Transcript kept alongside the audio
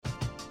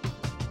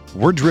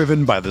We're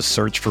driven by the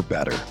search for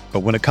better. But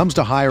when it comes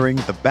to hiring,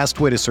 the best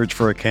way to search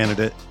for a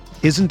candidate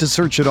isn't to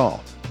search at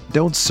all.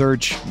 Don't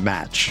search,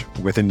 match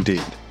with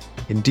Indeed.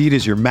 Indeed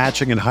is your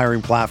matching and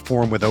hiring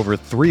platform with over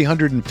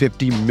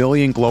 350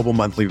 million global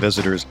monthly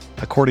visitors,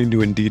 according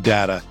to Indeed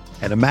data,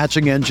 and a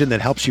matching engine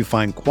that helps you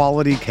find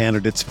quality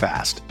candidates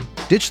fast.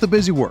 Ditch the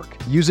busy work.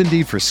 Use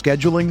Indeed for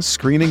scheduling,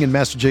 screening, and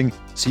messaging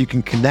so you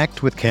can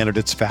connect with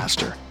candidates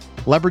faster.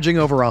 Leveraging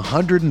over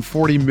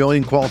 140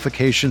 million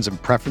qualifications and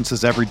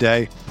preferences every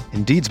day,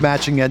 Indeed's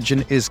matching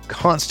engine is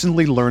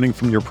constantly learning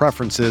from your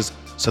preferences,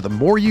 so the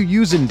more you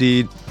use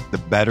Indeed, the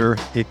better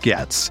it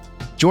gets.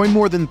 Join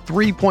more than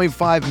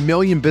 3.5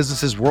 million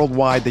businesses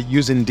worldwide that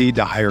use Indeed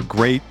to hire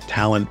great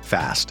talent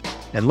fast.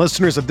 And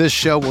listeners of this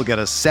show will get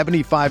a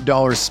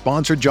 $75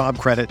 sponsored job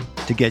credit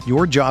to get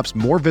your jobs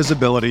more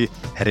visibility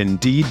at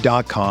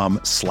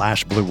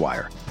Indeed.com/Blue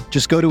Wire.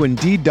 Just go to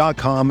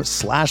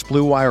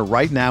Indeed.com/Blue Wire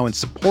right now and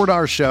support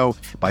our show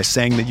by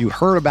saying that you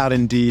heard about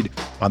Indeed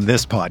on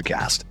this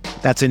podcast.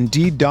 That's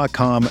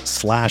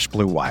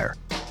Indeed.com/Blue Wire.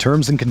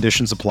 Terms and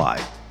conditions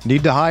apply.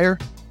 Need to hire?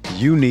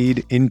 You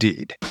need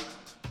Indeed.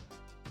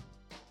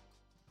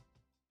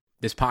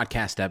 This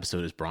podcast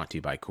episode is brought to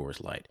you by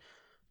Coors Light.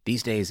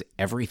 These days,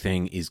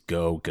 everything is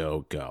go,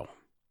 go, go.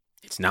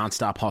 It's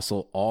nonstop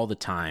hustle all the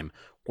time.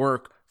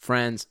 Work,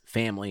 friends,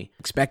 family,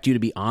 expect you to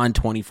be on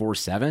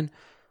 24/7.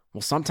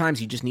 Well, sometimes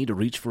you just need to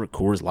reach for a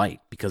Coors Light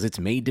because it's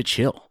made to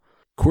chill.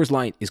 Coors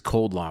Light is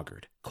cold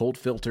lagered, cold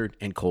filtered,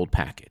 and cold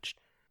packaged.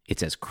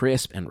 It's as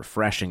crisp and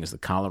refreshing as the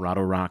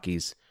Colorado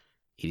Rockies.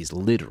 It is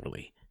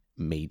literally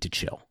made to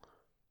chill.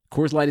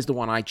 Coors Light is the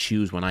one I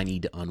choose when I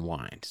need to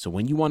unwind. So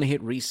when you want to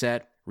hit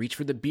reset, reach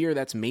for the beer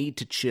that's made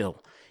to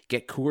chill.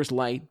 Get Coors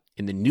Light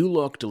in the new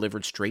look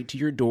delivered straight to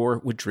your door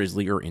with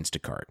Drizzly or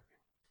Instacart.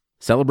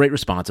 Celebrate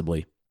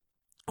responsibly.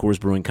 Coors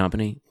Brewing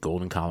Company,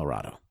 Golden,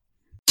 Colorado.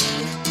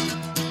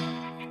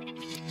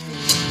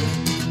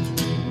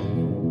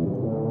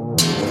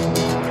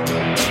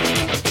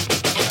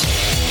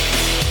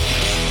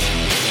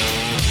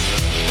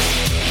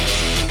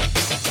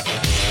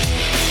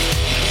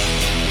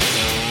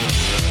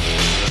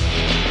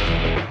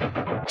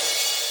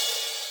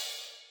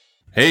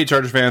 Hey,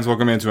 Chargers fans,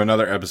 welcome into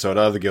another episode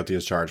of the Guilty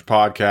as Charged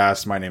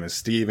podcast. My name is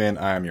Steven.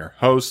 I am your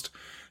host.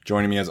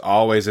 Joining me as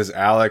always is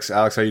Alex.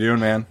 Alex, how you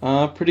doing, man?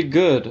 Pretty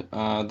good.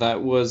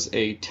 That was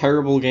a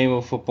terrible game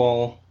of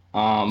football,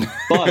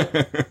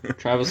 but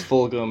Travis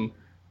Fulgham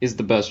is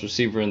the best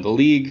receiver in the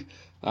league.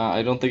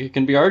 I don't think it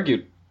can be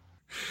argued.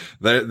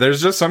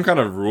 There's just some kind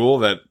of rule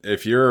that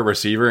if you're a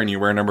receiver and you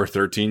wear number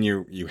 13,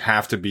 you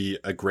have to be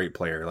a great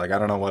player. Like, I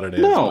don't know what it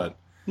is, but...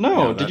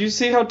 No, did you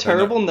see how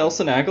terrible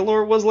Nelson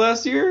Aguilar was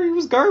last year? He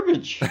was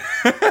garbage.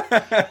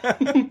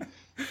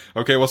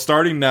 Okay, well,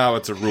 starting now,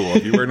 it's a rule.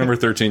 If you wear number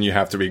 13, you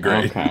have to be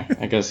great. Okay,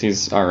 I guess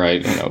he's all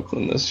right in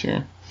Oakland this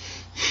year.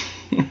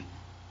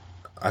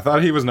 I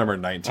thought he was number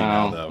 19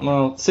 now, though.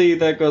 Well, see,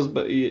 that goes,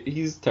 but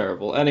he's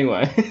terrible.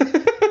 Anyway.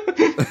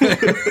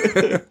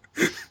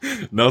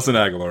 Nelson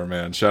Aguilar,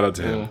 man. Shout out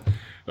to him.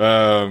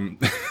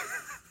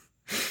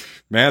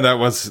 Man, that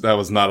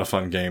was not a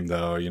fun game,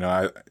 though. You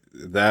know,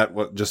 that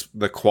was just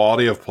the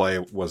quality of play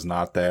was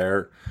not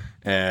there.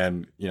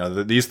 And, you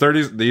know, these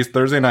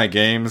Thursday night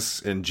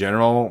games in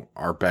general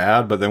are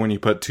bad, but then when you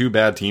put two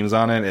bad teams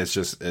on it, it's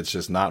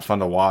just not fun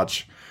to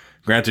watch.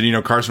 Granted, you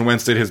know, Carson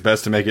Wentz did his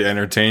best to make it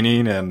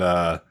entertaining, and,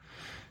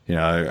 you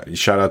know,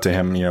 shout out to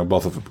him. You know,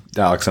 both of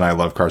Alex and I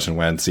love Carson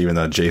Wentz, even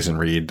though Jason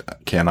Reed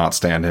cannot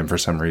stand him for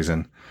some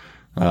reason.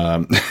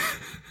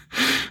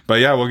 But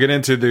yeah, we'll get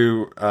into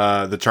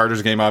the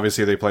Chargers game.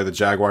 Obviously, they play the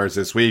Jaguars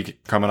this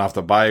week, coming off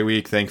the bye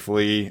week.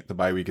 Thankfully, the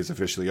bye week is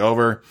officially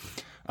over.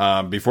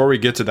 Before we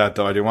get to that,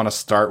 though, I do want to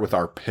start with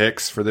our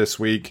picks for this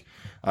week.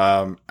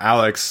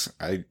 Alex,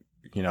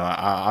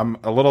 I'm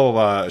a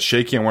little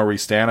shaky on where we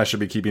stand. I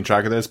should be keeping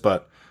track of this,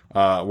 but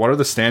what are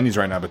the standings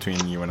right now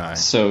between you and I?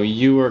 So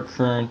you are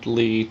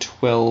currently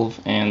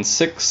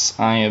 12-6.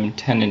 I am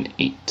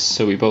 10-8.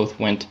 So we both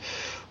went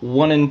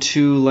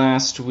 1-2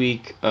 last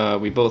week.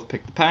 We both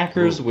picked the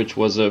Packers, which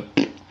was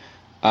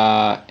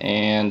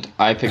and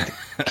I picked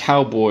the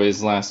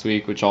Cowboys last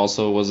week, which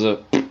also was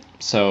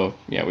so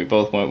yeah, we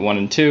both went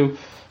 1-2.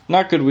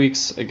 Not good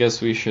weeks. I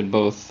guess we should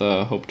both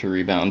hope to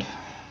rebound.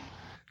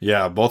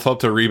 Yeah, both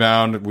hope to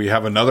rebound. We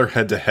have another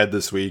head-to-head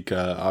this week.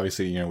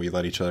 Obviously, you know, we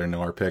let each other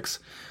know our picks.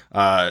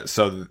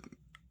 So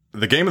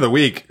the game of the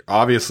week,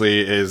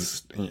 obviously,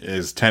 is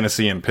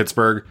Tennessee and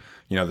Pittsburgh.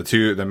 You know, the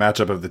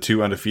matchup of the two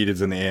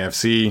undefeateds in the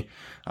AFC.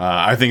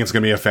 I think it's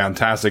going to be a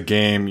fantastic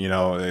game. You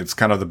know, it's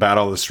kind of the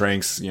battle of the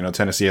strengths. You know,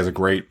 Tennessee has a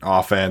great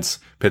offense.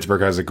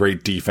 Pittsburgh has a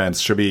great defense.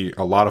 Should be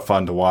a lot of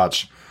fun to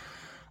watch.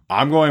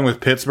 I'm going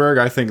with Pittsburgh.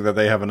 I think that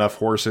they have enough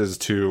horses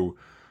to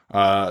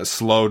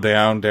slow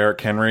down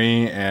Derrick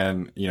Henry.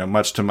 And, you know,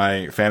 much to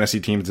my fantasy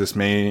team's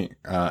dismay,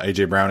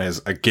 A.J. Brown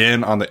is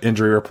again on the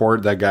injury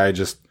report. That guy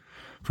just,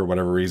 for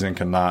whatever reason,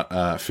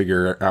 cannot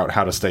figure out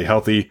how to stay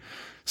healthy.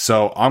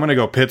 So I'm going to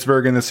go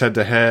Pittsburgh in this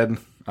head-to-head.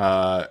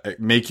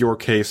 Make your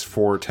case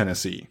for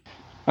Tennessee.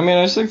 I mean,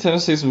 I just think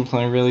Tennessee's been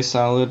playing really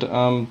solid.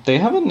 They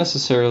haven't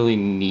necessarily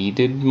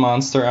needed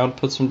monster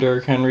outputs from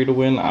Derrick Henry to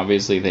win.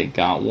 Obviously, they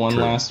got one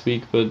True. last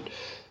week, but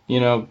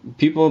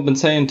people have been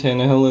saying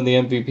Tannehill in the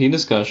MVP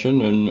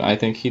discussion, and I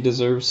think he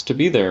deserves to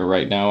be there.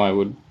 Right now, I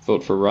would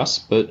vote for Russ,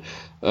 but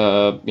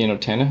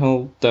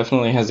Tannehill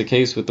definitely has a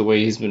case with the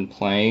way he's been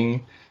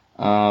playing.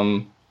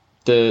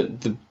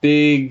 The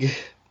big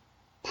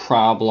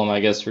problem, I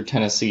guess, for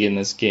Tennessee in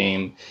this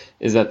game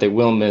is that they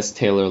will miss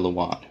Taylor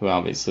Lewan, who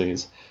obviously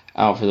is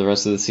out for the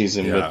rest of the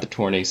season with the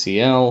torn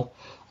ACL.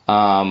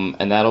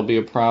 And that'll be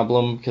a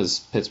problem because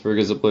Pittsburgh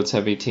is a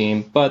blitz-heavy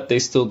team, but they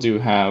still do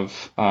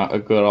have a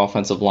good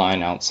offensive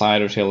line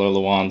outside of Taylor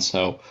Lewan,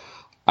 so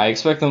I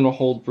expect them to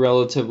hold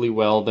relatively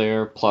well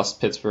there. Plus,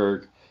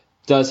 Pittsburgh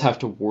does have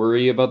to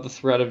worry about the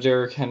threat of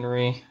Derrick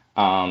Henry.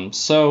 I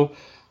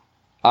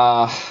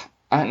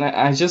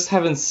just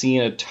haven't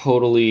seen a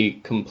totally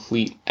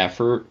complete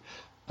effort,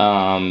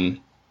 I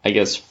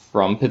guess,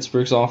 from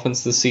Pittsburgh's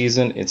offense this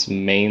season. It's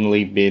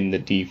mainly been the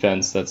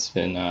defense that's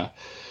been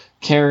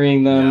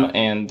carrying them,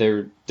 and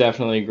they're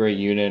definitely a great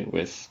unit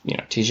with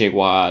T.J.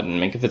 Watt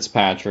and Minkah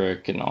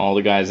Fitzpatrick and all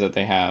the guys that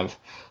they have.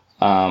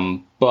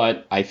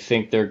 But I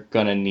think they're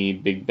gonna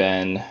need Big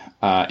Ben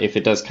if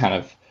it does kind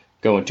of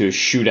go into a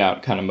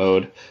shootout kind of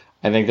mode.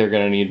 I think they're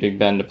going to need Big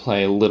Ben to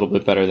play a little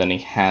bit better than he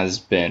has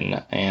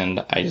been,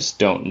 and I just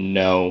don't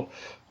know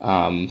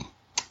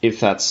if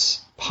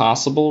that's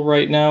possible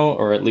right now,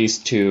 or at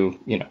least to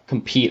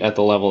compete at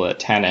the level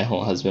that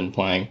Tannehill has been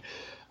playing.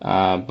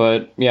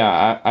 But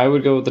yeah, I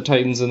would go with the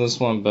Titans in this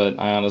one, but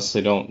I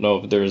honestly don't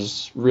know if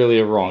there's really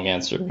a wrong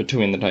answer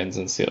between the Titans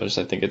and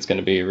Steelers. I think it's going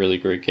to be a really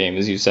great game,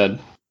 as you said.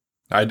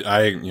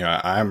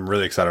 I'm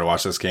really excited to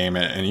watch this game,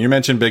 and you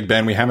mentioned Big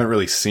Ben. We haven't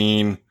really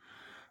seen.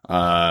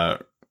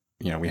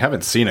 We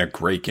haven't seen a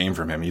great game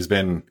from him. He's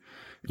been,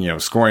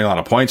 scoring a lot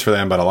of points for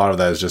them, but a lot of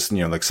that is just,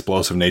 the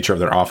explosive nature of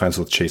their offense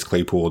with Chase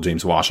Claypool,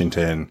 James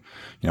Washington,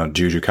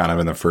 Juju kind of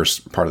in the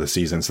first part of the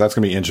season. So that's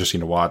going to be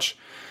interesting to watch.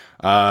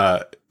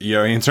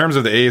 In terms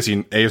of the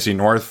AFC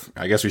North,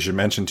 I guess we should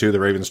mention too, the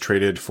Ravens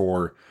traded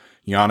for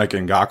Yannick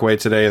Ngakoue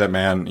today. That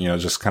man,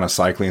 just kind of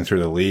cycling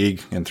through the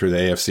league and through the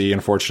AFC,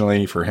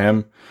 unfortunately for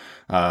him.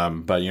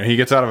 But he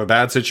gets out of a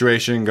bad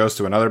situation, goes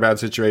to another bad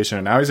situation,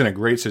 and now he's in a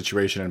great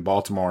situation in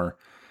Baltimore.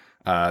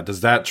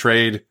 Does that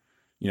trade,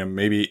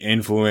 maybe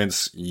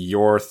influence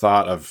your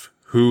thought of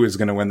who is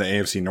going to win the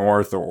AFC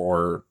North,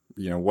 or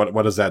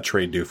what does that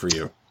trade do for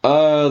you?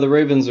 The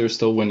Ravens are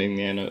still winning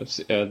the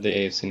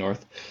AFC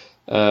North.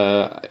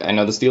 I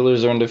know the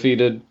Steelers are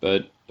undefeated,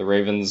 but the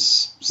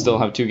Ravens still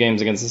have 2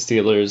 games against the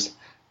Steelers.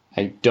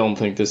 I don't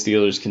think the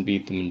Steelers can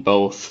beat them in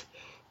both.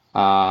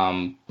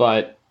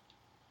 But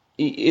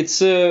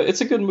it's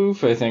a good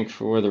move, I think,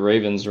 for the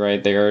Ravens,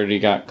 right? They already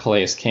got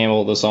Calais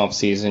Campbell this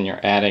offseason. You're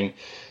adding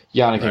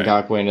Yannick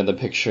Ngakoue into the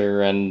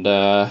picture, and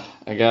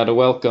I got to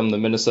welcome the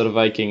Minnesota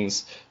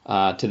Vikings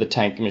to the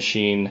tank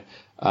machine.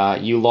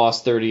 You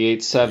lost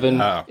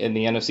 38-7 in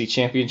the NFC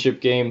Championship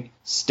game.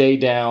 Stay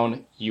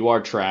down. You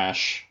are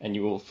trash, and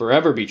you will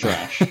forever be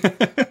trash.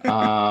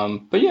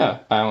 But yeah,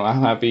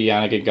 I'm happy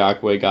Yannick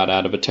Ngakoue got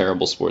out of a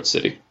terrible sports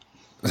city.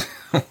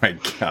 Oh my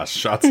gosh,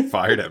 shots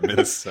fired at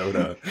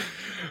Minnesota.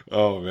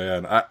 Oh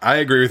man, I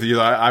agree with you.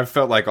 I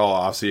felt like all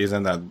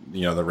offseason that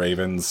the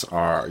Ravens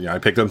are. I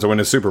picked them to win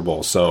the Super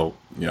Bowl, so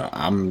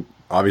I'm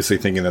obviously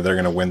thinking that they're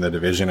going to win the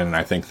division, and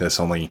I think this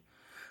only.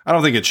 I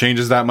don't think it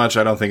changes that much.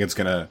 I don't think it's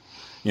going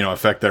to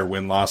affect their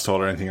win-loss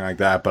total or anything like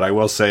that. But I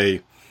will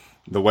say,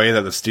 the way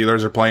that the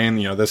Steelers are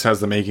playing, this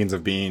has the makings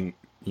of being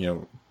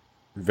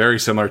very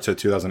similar to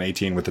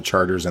 2018 with the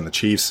Chargers and the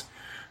Chiefs,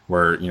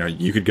 where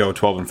you could go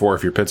 12-4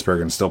 if you're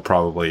Pittsburgh and still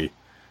probably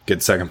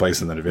get second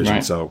place in the division.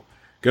 Right. So.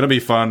 Going to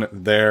be fun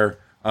there.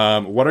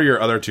 What are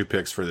your other 2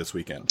 picks for this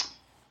weekend?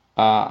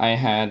 I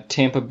had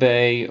Tampa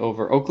Bay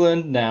over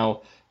Oakland.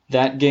 Now,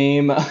 that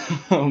game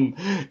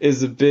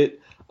is a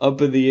bit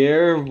up in the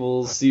air.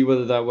 We'll see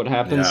whether that would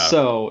happen. Yeah.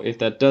 So, if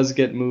that does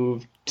get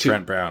moved to...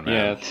 Trent Brown,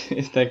 man. Yeah,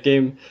 if that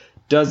game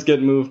does get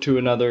moved to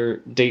another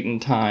date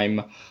and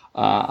time,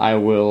 I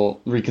will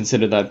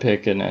reconsider that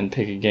pick and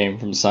pick a game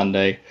from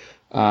Sunday.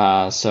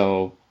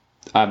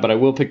 But I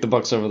will pick the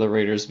Bucs over the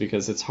Raiders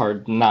because it's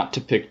hard not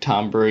to pick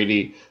Tom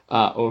Brady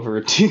over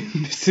a team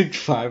missing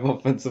 5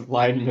 offensive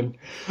linemen.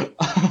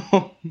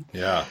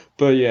 Yeah.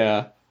 But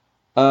yeah.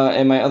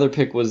 And my other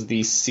pick was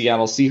the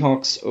Seattle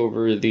Seahawks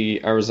over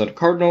the Arizona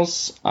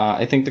Cardinals.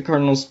 I think the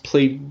Cardinals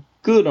played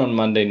good on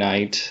Monday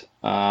night.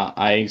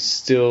 I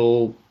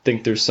still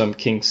think there's some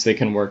kinks they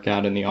can work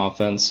out in the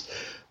offense.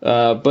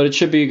 But it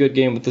should be a good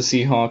game with the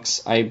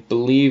Seahawks. I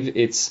believe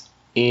it's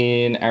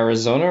in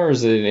Arizona, or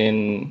is it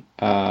in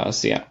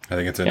Seattle? I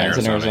think it's in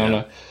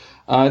Arizona. Yeah.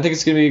 I think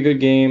it's going to be a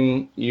good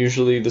game.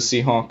 Usually the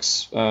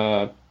Seahawks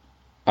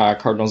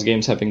Cardinals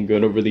games have been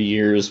good over the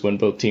years when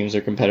both teams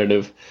are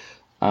competitive.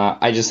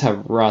 I just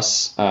have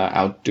Russ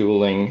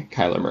out-dueling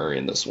Kyler Murray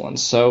in this one.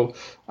 So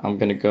I'm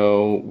going to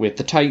go with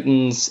the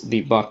Titans,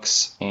 the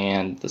Bucs,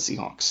 and the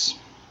Seahawks.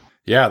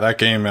 Yeah, that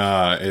game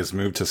is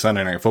moved to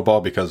Sunday Night Football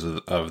because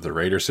of the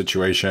Raiders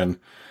situation.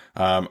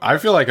 I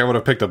feel like I would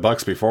have picked the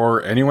Bucks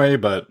before anyway,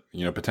 but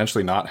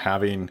potentially not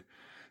having.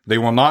 They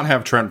will not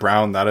have Trent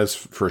Brown, that is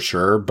for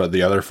sure. But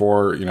the other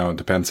four, it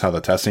depends how the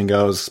testing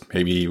goes.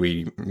 Maybe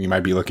we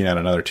might be looking at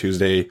another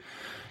Tuesday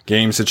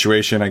game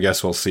situation. I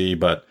guess we'll see.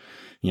 But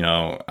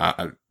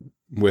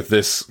with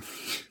this,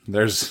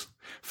 there's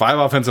 5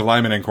 offensive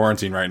linemen in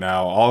quarantine right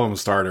now, all of them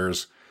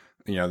starters.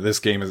 This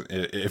game is,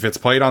 if it's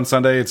played on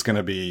Sunday, it's going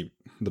to be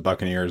the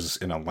Buccaneers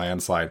in a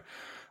landslide.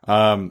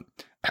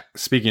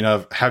 Speaking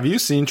of, have you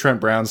seen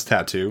Trent Brown's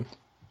tattoo?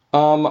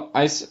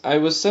 I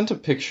was sent a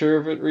picture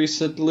of it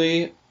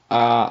recently.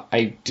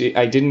 I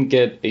didn't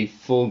get a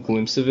full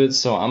glimpse of it,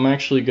 so I'm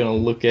actually gonna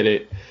look at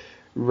it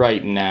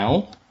right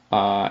now.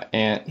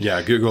 And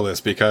yeah, Google this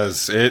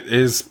because it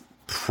is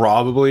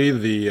probably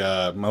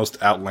the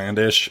most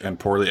outlandish and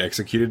poorly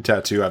executed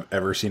tattoo I've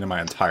ever seen in my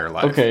entire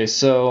life. Okay,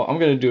 so I'm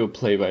gonna do a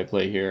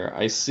play-by-play here.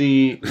 I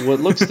see what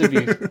looks to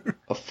be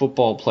a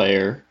football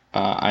player.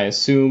 I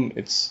assume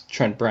it's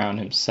Trent Brown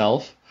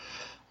himself.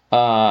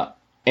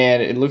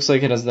 And it looks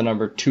like it has the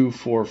number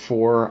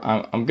 244.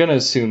 I'm going to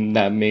assume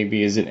that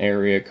maybe is an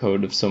area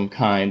code of some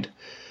kind.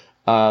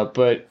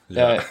 But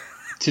to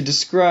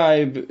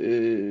describe,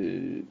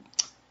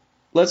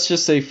 let's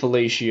just say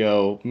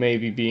fellatio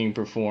maybe being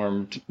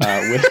performed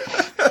with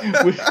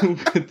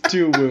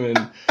 2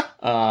 women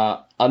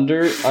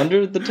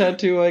under the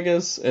tattoo, I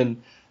guess.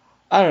 And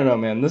I don't know,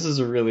 man. This is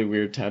a really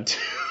weird tattoo.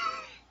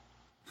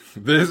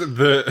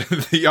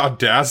 The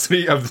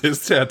audacity of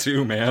this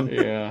tattoo, man.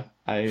 Yeah.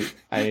 I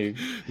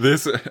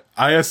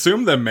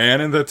assume the man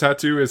in the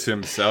tattoo is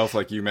himself,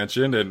 like you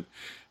mentioned, and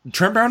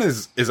Trent Brown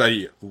is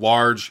a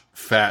large,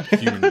 fat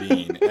human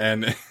being,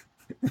 and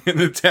in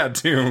the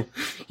tattoo,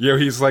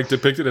 he's like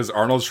depicted as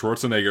Arnold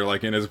Schwarzenegger,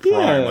 like in his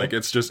prime, like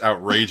it's just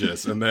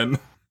outrageous. And then,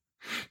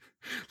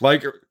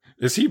 like,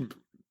 does he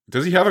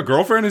have a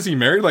girlfriend? Is he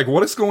married? Like,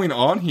 what is going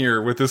on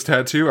here with this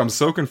tattoo? I'm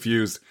so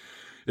confused.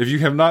 If you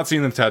have not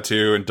seen the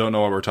tattoo and don't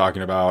know what we're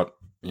talking about,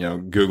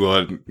 Google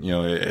it.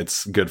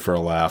 It's good for a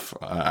laugh.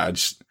 I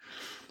just,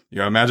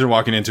 imagine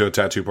walking into a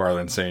tattoo parlor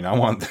and saying, I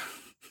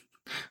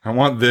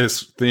want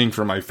this thing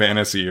for my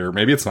fantasy, or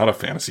maybe it's not a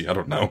fantasy. I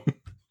don't know.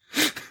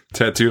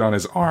 Tattooed on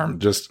his arm.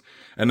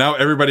 And now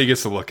everybody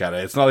gets to look at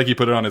it. It's not like he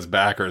put it on his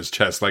back or his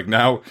chest. Like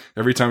now,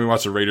 every time we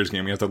watch a Raiders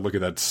game, we have to look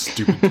at that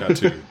stupid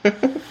tattoo.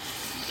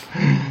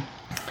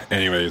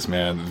 Anyways,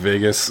 man,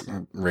 Vegas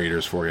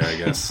Raiders for you, I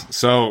guess.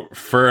 So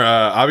for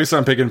obviously,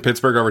 I'm picking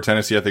Pittsburgh over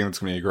Tennessee. I think that's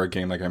going to be a great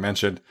game, like I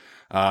mentioned.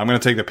 I'm going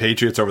to take the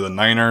Patriots over the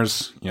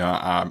Niners.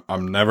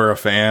 I'm never a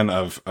fan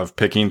of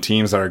picking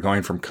teams that are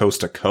going from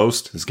coast to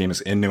coast. This game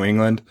is in New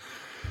England,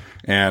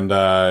 and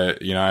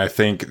I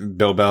think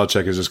Bill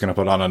Belichick is just going to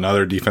put on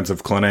another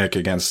defensive clinic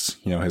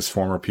against his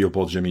former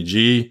pupil Jimmy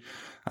G.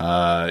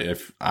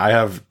 If I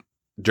have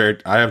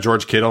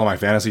George Kittle on my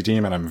fantasy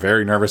team, and I'm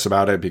very nervous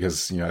about it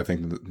because, I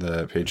think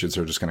the Patriots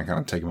are just going to kind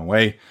of take him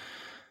away.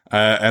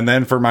 And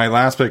then for my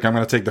last pick, I'm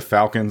going to take the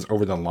Falcons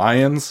over the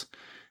Lions.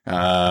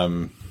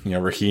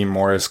 Raheem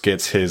Morris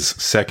gets his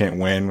second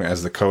win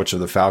as the coach of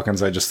the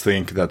Falcons. I just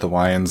think that the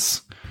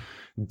Lions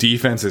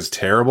defense is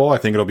terrible. I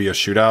think it'll be a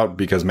shootout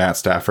because Matt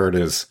Stafford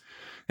is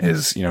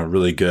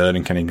really good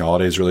and Kenny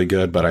Golladay is really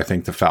good, but I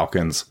think the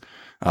Falcons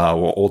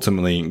will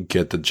ultimately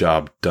get the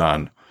job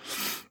done.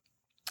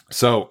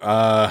 So,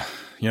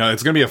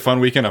 it's going to be a fun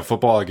weekend of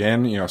football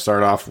again.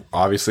 Start off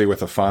obviously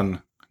with a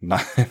fun,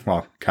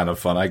 kind of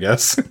fun, I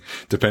guess,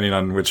 depending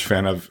on which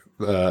fan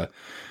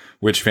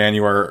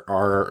you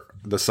are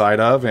the side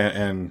of.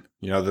 And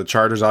the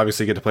Chargers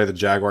obviously get to play the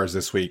Jaguars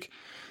this week.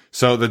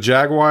 So the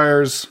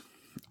Jaguars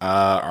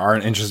are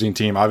an interesting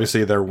team.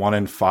 Obviously, they're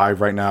 1-5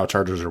 right now.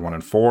 Chargers are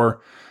 1-4,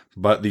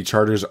 but the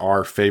Chargers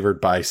are favored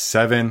by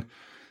 7.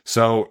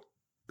 So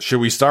should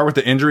we start with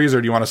the injuries,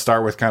 or do you want to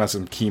start with kind of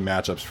some key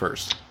matchups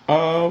first?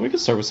 We can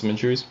start with some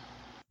injuries.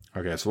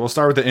 Okay, so we'll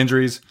start with the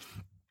injuries.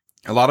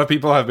 A lot of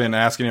people have been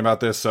asking about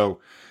this. So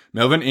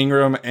Melvin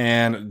Ingram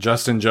and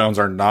Justin Jones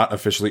are not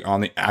officially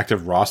on the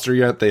active roster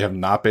yet. They have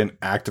not been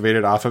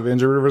activated off of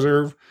injury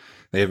reserve.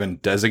 They have been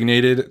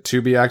designated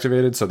to be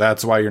activated, so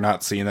that's why you're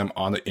not seeing them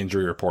on the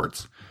injury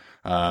reports.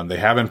 They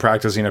have been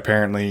practicing,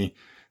 apparently.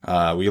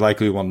 We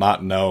likely will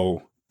not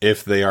know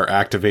if they are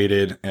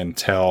activated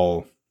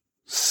until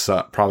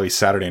probably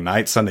Saturday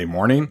night, Sunday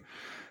morning.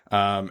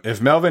 If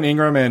Melvin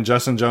Ingram and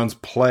Justin Jones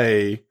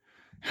play,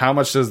 how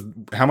much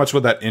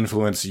would that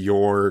influence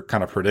your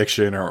kind of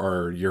prediction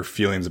or your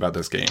feelings about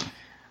this game?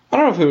 I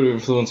don't know if it would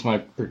influence my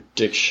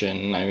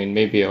prediction. I mean,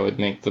 maybe I would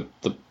make the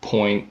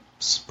point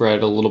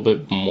spread a little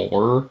bit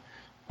more.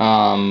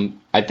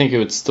 I think it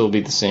would still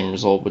be the same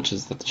result, which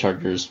is that the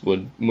Chargers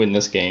would win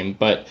this game.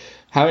 But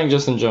having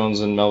Justin Jones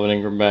and Melvin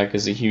Ingram back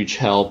is a huge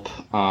help.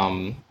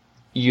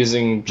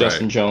 Using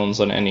Justin Jones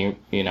on any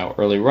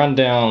early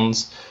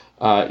rundowns,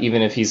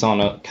 even if he's on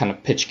a kind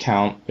of pitch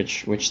count,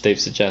 which they've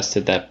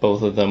suggested that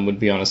both of them would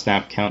be on a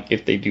snap count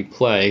if they do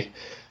play.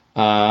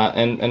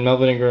 And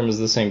Melvin Ingram is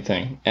the same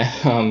thing.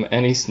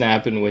 Any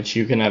snap in which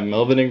you can have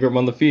Melvin Ingram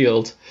on the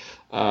field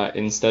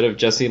instead of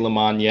Jesse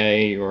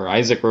Lemonier or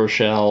Isaac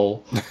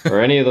Rochelle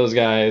or any of those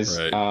guys,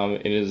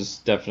 Right. it is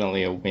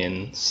definitely a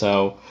win.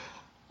 So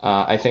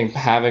I think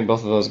having both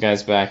of those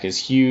guys back is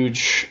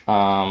huge.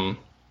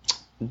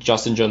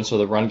 Justin Jones for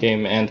the run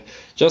game, and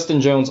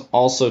Justin Jones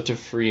also to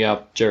free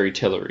up Jerry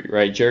Tillery,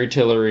 right? Jerry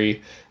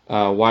Tillery,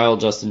 while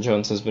Justin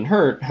Jones has been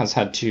hurt, has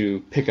had to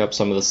pick up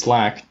some of the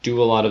slack,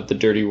 do a lot of the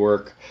dirty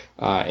work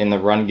in the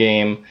run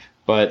game,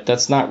 but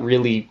that's not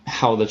really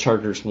how the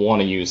Chargers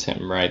want to use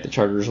him, right? The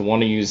Chargers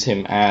want to use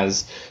him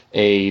as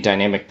a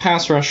dynamic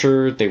pass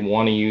rusher. They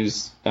want to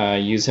use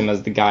him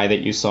as the guy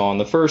that you saw in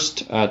the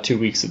first 2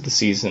 weeks of the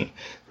season,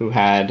 who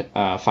had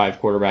 5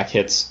 quarterback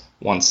hits,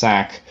 1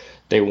 sack.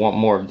 They want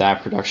more of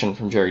that production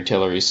from Jerry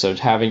Tillery. So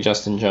having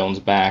Justin Jones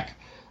back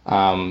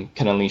can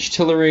unleash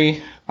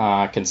Tillery,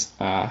 can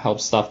help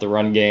stop the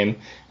run game,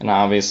 and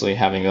obviously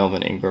having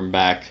Melvin Ingram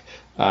back,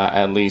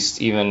 at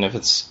least even if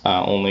it's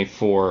only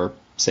for,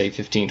 say,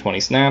 15, 20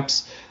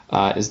 snaps,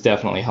 is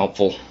definitely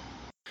helpful.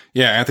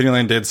 Yeah, Anthony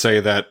Lynn did say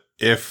that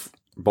if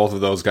both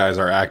of those guys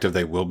are active,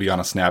 they will be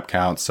on a snap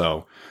count.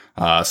 So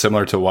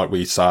similar to what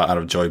we saw out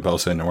of Joey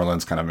Bosa in New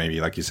Orleans, kind of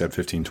maybe, like you said,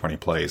 15, 20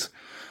 plays.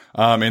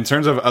 In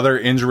terms of other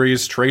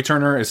injuries, Trey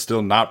Turner is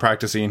still not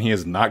practicing. He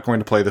is not going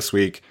to play this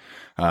week.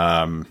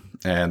 And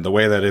the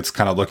way that it's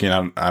kind of looking,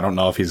 I don't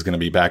know if he's going to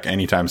be back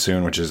anytime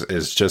soon, which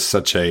is just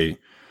such a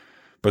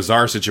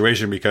bizarre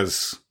situation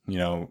because,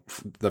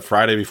 the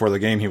Friday before the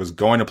game, he was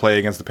going to play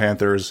against the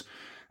Panthers.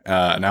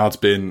 Now it's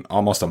been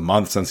almost a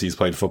month since he's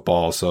played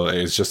football. So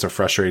it's just a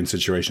frustrating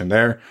situation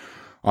there.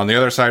 On the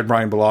other side,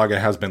 Brian Bulaga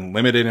has been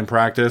limited in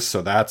practice.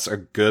 So that's a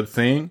good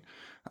thing.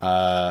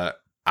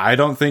 I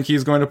don't think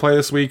he's going to play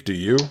this week. Do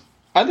you?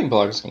 I think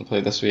Bulaga's going to play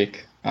this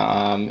week.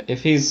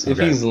 If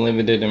he's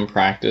limited in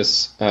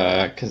practice,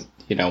 because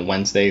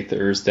Wednesday,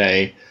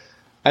 Thursday,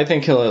 I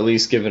think he'll at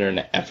least give it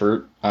an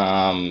effort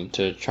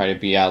to try to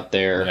be out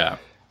there. Yeah.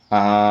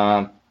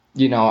 I'm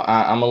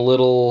a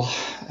little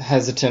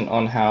hesitant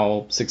on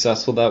how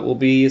successful that will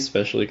be,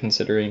 especially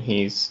considering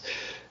he's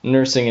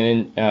nursing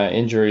an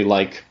injury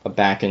like a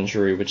back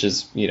injury, which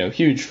is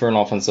huge for an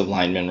offensive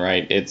lineman,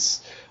 right?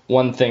 It's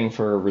one thing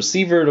for a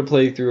receiver to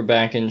play through a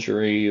back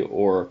injury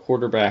or a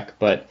quarterback,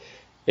 but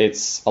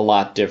it's a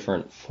lot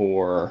different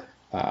for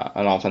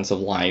an offensive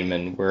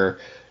lineman where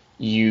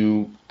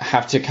you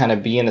have to kind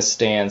of be in a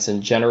stance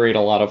and generate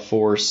a lot of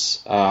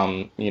force,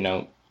 and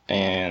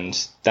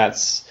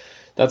that's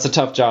a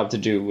tough job to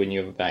do when you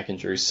have a back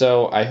injury.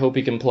 So I hope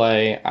he can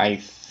play. I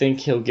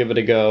think he'll give it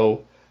a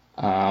go,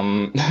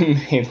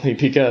 mainly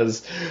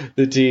because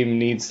the team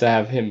needs to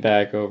have him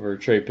back over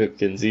Trey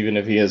Pipkins, even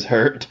if he is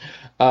hurt.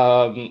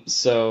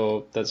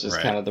 So that's just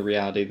kind of the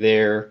reality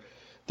there.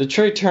 The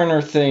Trey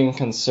Turner thing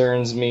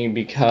concerns me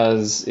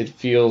because it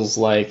feels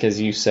like, as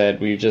you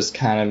said, we've just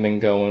kind of been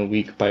going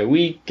week by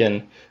week,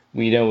 and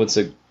we know it's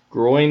a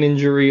groin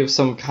injury of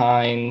some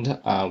kind.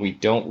 We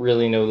don't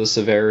really know the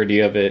severity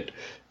of it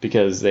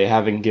because they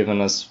haven't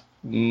given us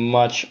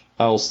much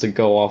else to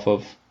go off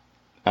of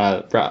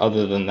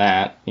other than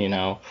that,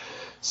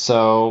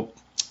 So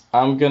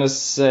I'm going to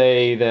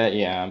say that,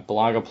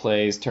 Bulaga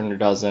plays, Turner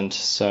doesn't,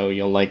 so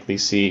you'll likely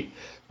see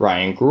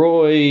Ryan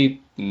Groy,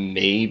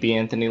 maybe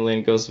Anthony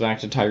Lynn goes back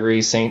to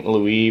Tyree St.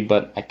 Louis,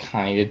 but I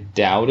kind of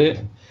doubt it.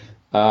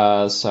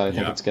 So I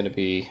think it's going to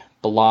be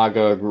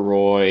Bulaga,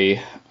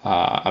 Groy,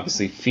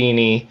 obviously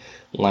Feeney,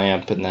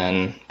 Lamp, and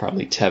then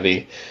probably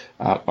Tevy,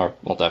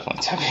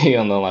 definitely Tevy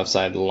on the left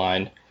side of the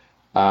line.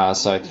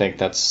 So I think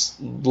that's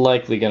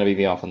likely going to be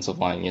the offensive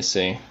line you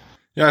see.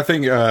 Yeah, I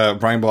think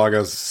Brian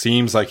Bulaga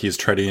seems like he's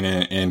treading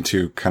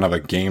into kind of a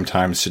game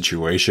time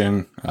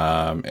situation.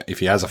 If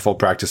he has a full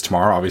practice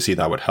tomorrow, obviously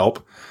that would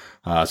help.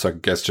 So I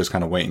guess just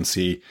kind of wait and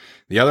see.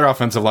 The other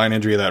offensive line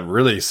injury that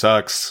really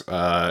sucks,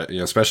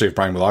 especially if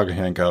Brian Bulaga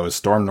can't go, is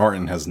Storm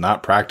Norton has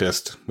not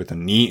practiced with a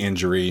knee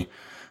injury.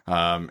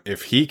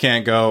 If he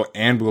can't go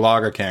and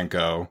Bulaga can't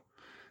go,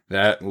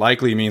 that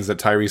likely means that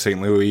Tyree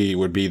St. Louis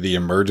would be the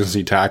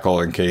emergency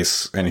tackle in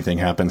case anything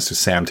happens to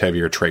Sam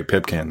Tevy or Trey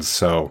Pipkins.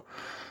 So,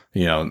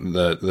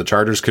 the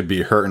Chargers could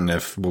be hurting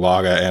if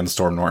Bulaga and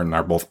Storm Norton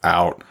are both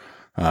out.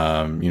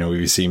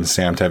 We've seen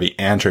Sam Tevy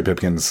and Trey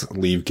Pipkins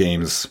leave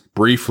games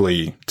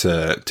briefly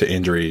to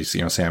injuries.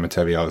 Sam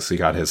Tevy obviously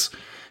got his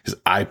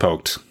eye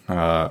poked,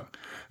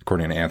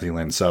 according to Anthony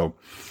Lynn. So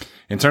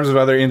in terms of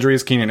other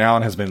injuries, Keenan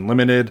Allen has been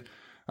limited.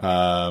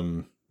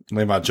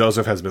 Linval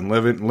Joseph has been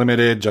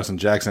limited. Justin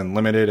Jackson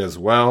limited as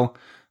well.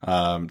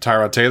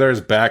 Tyrod Taylor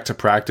is back to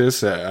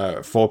practice,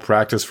 full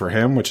practice for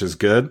him, which is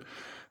good.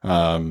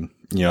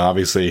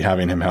 Obviously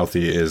having him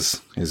healthy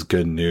is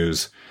good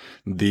news.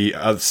 The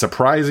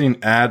surprising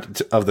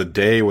ad of the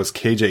day was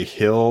KJ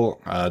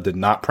Hill did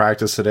not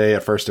practice today.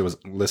 At first it was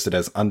listed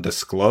as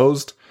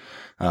undisclosed,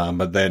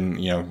 but then,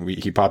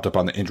 he popped up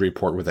on the injury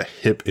report with a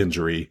hip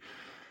injury.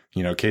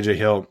 KJ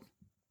Hill,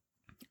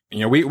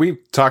 we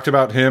talked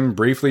about him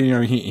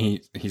briefly.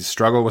 He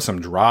struggled with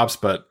some drops,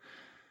 but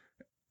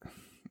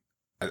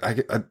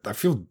I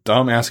feel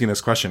dumb asking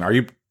this question. Are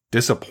you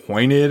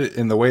disappointed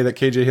in the way that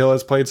KJ Hill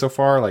has played so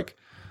far? Like,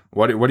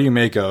 What do you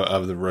make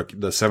of the rookie,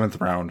 the 7th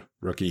round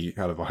rookie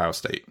out of Ohio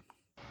State?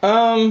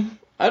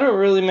 I don't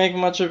really make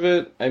much of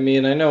it. I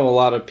mean, I know a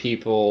lot of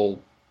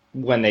people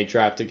when they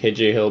drafted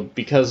KJ Hill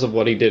because of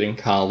what he did in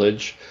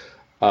college,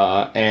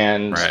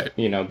 and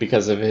Right.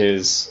 because of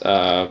his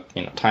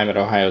time at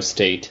Ohio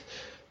State,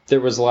 there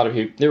was a lot of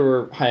people. There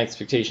were high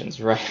expectations,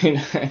 right?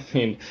 I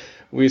mean,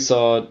 we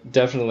saw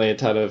definitely a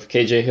ton of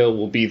KJ Hill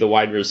will be the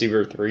wide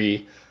receiver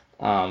 3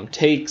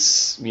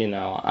 takes.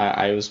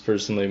 I was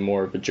personally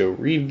more of a Joe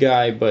Reed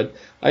guy, but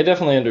I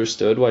definitely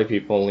understood why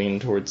people lean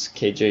towards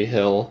KJ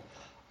Hill.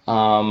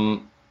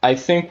 I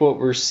think what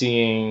we're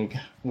seeing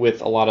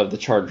with a lot of the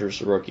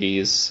Chargers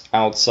rookies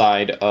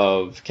outside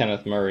of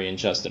Kenneth Murray and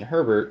Justin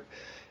Herbert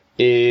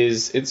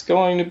is it's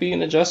going to be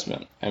an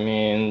adjustment. I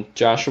mean,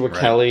 Joshua Right.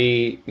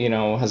 Kelly,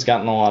 has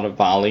gotten a lot of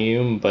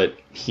volume, but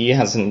he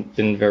hasn't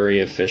been very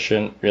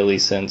efficient really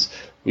since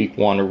week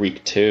 1 or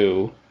week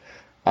 2.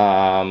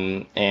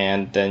 And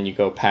then you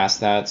go past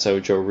that. So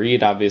Joe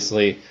Reed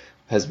obviously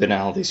has been a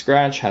healthy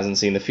scratch, hasn't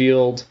seen the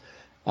field.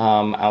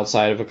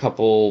 Outside of a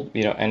couple,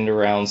 end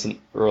arounds in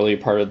the early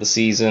part of the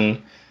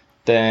season.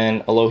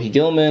 Then Alohi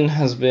Gilman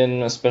has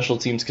been a special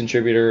teams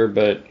contributor,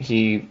 but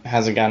he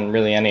hasn't gotten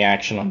really any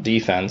action on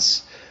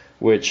defense,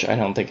 which I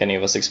don't think any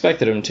of us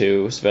expected him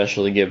to,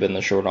 especially given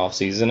the short off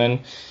season.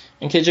 And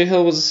KJ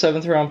Hill was a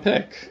 7th round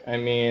pick. I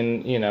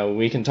mean,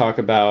 we can talk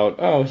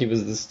about, he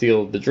was the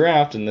steal of the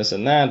draft and this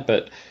and that,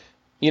 but,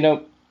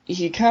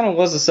 he kind of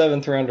was a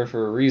 7th rounder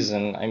for a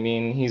reason. I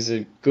mean, he's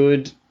a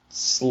good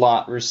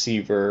slot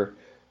receiver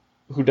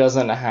who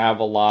doesn't have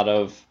a lot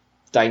of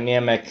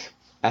dynamic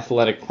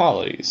athletic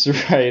qualities,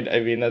 right? I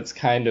mean, that's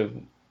kind of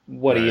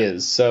what he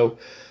is. So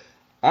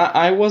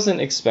I wasn't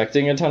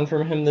expecting a ton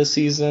from him this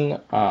season.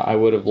 I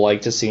would have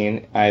liked to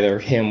see either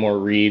him or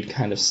Reed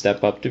kind of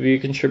step up to be a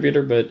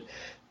contributor, but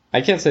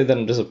I can't say that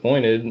I'm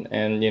disappointed.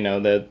 And,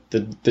 that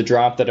the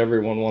drop that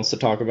everyone wants to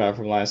talk about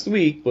from last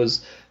week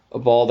was a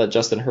ball that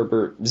Justin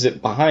Herbert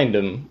zipped behind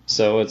him.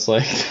 So it's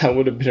like that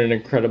would have been an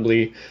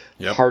incredibly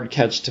hard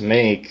catch to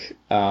make.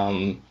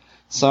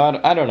 So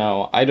I don't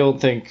know. I don't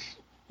think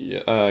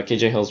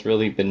KJ Hill's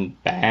really been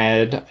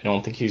bad. I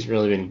don't think he's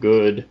really been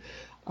good.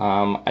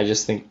 I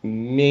just think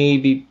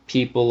maybe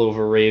people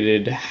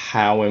overrated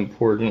how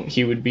important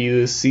he would be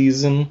this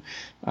season,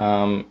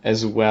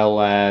 as well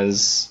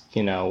as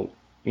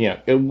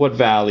what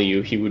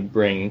value he would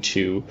bring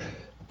to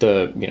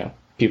the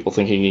people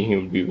thinking he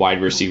would be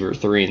wide receiver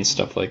 3 and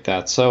stuff like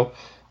that. So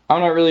I'm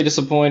not really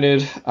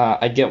disappointed.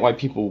 I get why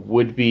people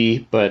would be,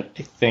 but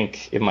I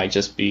think it might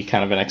just be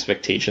kind of an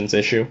expectations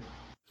issue.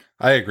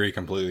 I agree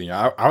completely.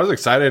 I was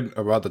excited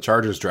about the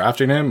Chargers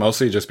drafting him,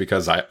 mostly just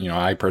because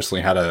I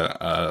personally had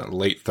a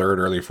late 3rd,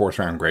 early 4th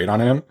round grade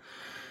on him.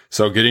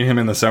 So getting him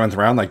in the 7th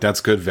round,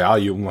 that's good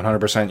value.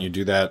 100% you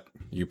do that.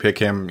 You pick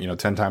him,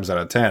 10 times out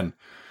of 10.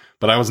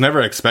 But I was never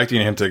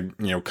expecting him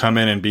to, come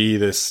in and be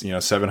this,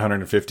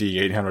 750,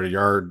 800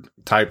 yard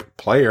type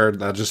player.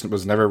 That just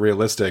was never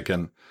realistic.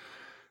 And,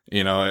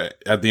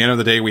 at the end of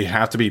the day, we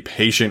have to be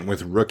patient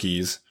with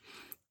rookies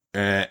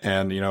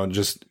and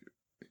just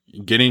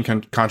getting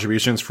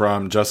contributions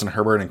from Justin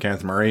Herbert and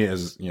Kenneth Murray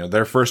is,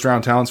 they're 1st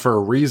round talents for a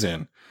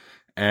reason.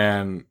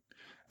 And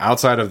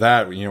outside of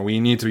that, we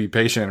need to be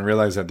patient and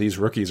realize that these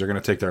rookies are going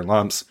to take their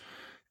lumps.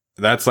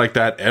 That's like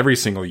that every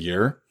single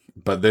year.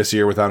 But this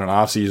year, without an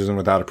offseason,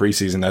 without a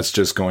preseason, that's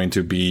just going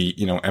to be,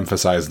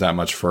 emphasized that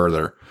much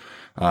further.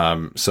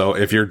 So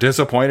if you're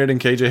disappointed in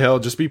KJ Hill,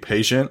 just be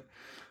patient.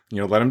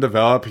 Let him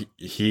develop.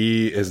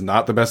 He is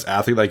not the best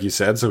athlete, like you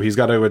said, so he's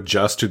got to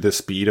adjust to the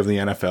speed of the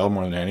NFL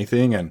more than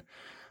anything. And,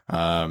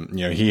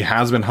 he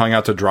has been hung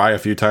out to dry a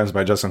few times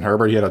by Justin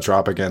Herbert. He had a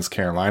drop against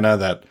Carolina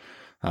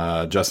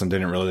that Justin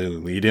didn't really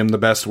lead him the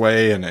best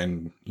way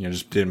and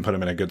just didn't put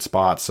him in a good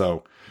spot.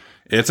 So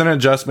it's an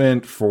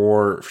adjustment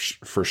for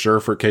sure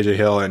for KJ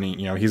Hill. And,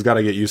 he's got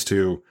to get used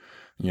to,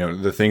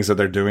 the things that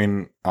they're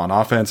doing on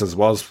offense, as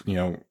well as,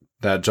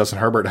 that Justin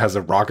Herbert has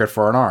a rocket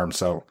for an arm.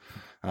 So,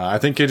 I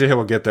think KJ Hill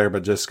will get there,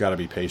 but just got to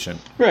be patient.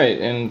 Right,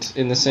 and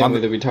in the same way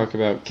that we talk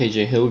about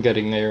KJ Hill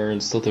getting there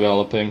and still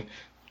developing,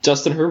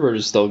 Justin Herbert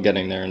is still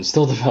getting there and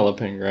still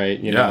developing, right?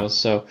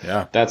 So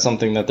that's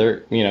something that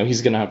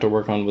he's going to have to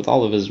work on with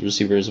all of his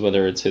receivers,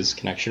 whether it's his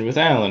connection with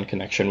Allen,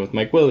 connection with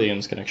Mike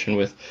Williams, connection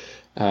with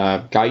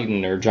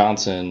Guyton or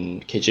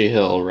Johnson, KJ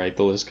Hill, right?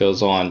 The list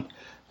goes on.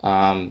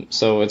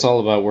 So it's all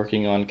about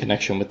working on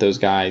connection with those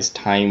guys,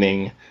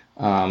 timing,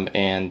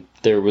 and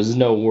there was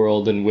no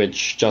world in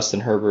which Justin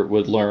Herbert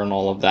would learn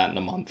all of that in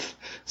a month.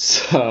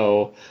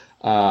 So,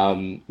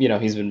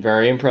 he's been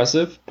very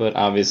impressive, but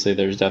obviously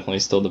there's definitely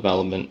still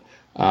development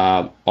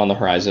on the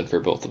horizon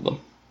for both of them.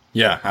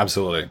 Yeah,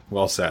 absolutely.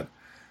 Well said.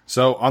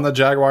 So on the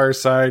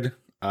Jaguars side,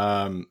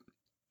 a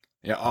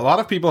lot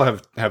of people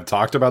have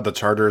talked about the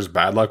Chargers'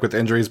 bad luck with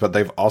injuries, but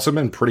they've also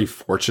been pretty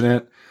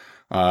fortunate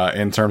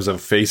in terms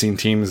of facing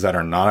teams that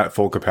are not at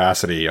full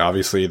capacity.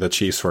 Obviously, the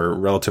Chiefs were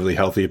relatively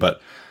healthy,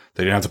 but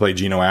they didn't have to play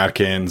Geno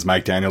Atkins.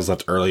 Mike Daniels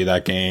left early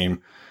that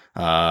game.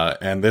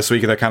 And this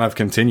week that kind of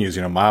continues.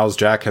 Miles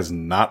Jack has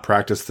not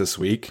practiced this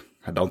week.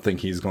 I don't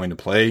think he's going to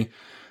play.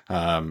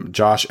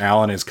 Josh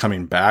Allen is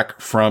coming back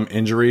from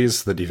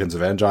injuries, the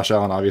defensive end, Josh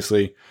Allen,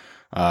 obviously.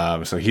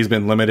 So he's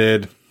been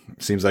limited.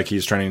 Seems like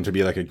he's trending to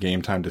be like a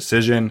game time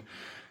decision.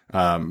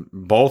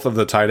 Both of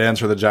the tight ends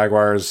for the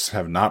Jaguars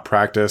have not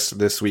practiced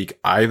this week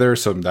either.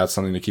 So that's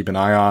something to keep an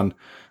eye on.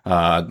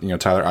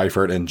 Tyler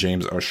Eifert and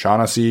James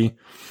O'Shaughnessy.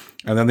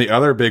 And then the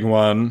other big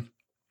one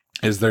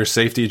is their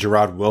safety,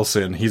 Gerard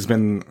Wilson. He's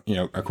been,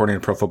 according to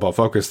Pro Football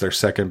Focus, their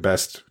second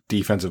best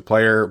defensive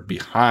player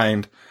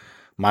behind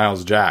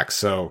Miles Jack.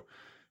 So,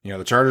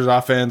 the Chargers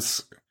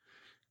offense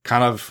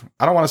kind of,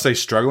 I don't want to say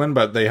struggling,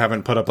 but they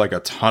haven't put up like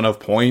a ton of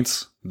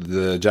points.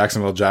 The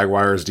Jacksonville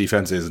Jaguars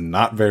defense is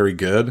not very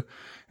good,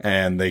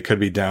 and they could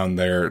be down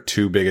their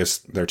two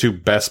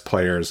best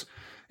players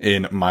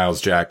in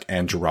Miles Jack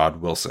and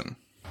Gerard Wilson.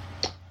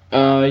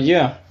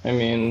 Yeah. I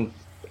mean,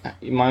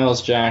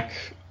 Miles Jack,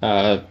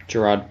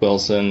 Gerard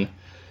Wilson,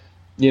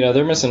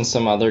 they're missing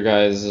some other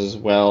guys as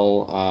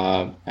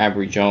well.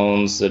 Avery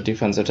Jones, the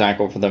defensive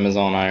tackle for them, is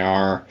on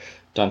IR.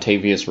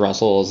 Dontavius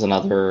Russell is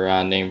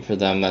another name for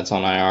them that's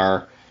on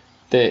IR.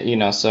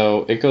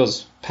 So it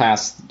goes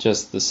past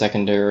just the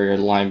secondary or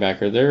the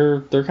linebacker.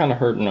 They're kind of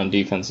hurting on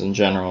defense in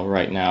general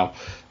right now,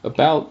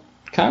 about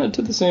kind of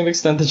to the same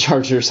extent the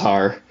Chargers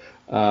are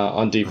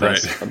on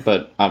defense. Right.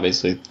 But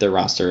obviously their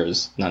roster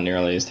is not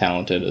nearly as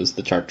talented as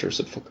the Chargers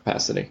at full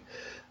capacity.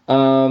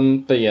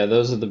 But yeah,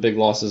 those are the big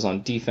losses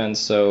on defense.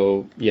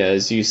 So yeah,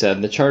 as you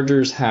said, the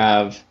Chargers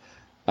have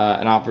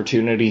an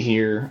opportunity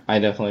here, I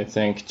definitely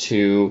think,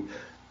 to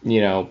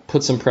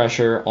put some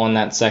pressure on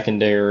that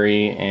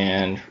secondary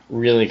and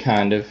really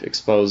kind of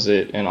expose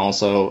it, and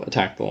also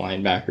attack the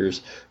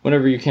linebackers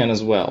whenever you can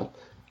as well.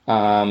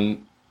 The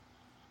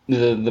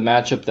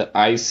matchup that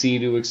I see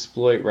to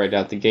exploit right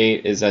out the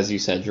gate is, as you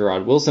said,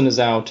 Gerard Wilson is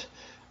out.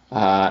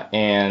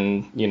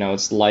 And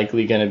it's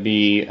likely going to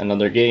be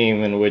another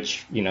game in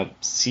which,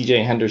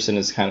 CJ Henderson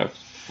is kind of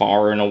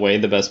far and away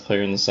the best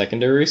player in the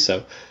secondary.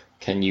 So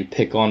can you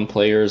pick on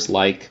players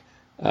like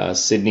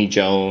Sidney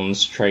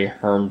Jones, Trey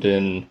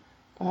Herndon,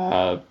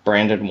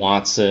 Brandon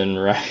Watson,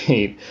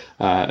 right?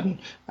 I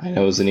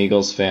know as an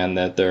Eagles fan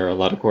that there are a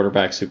lot of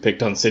quarterbacks who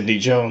picked on Sidney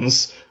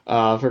Jones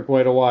for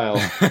quite a while.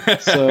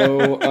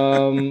 So,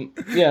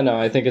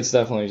 I think it's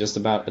definitely just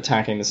about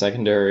attacking the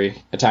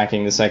secondary,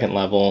 attacking the second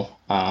level.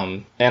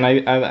 And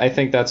I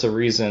think that's a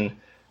reason,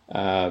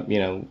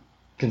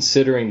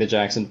 considering the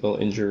Jacksonville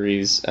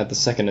injuries at the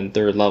second and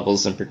third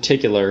levels in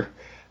particular,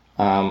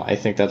 I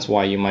think that's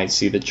why you might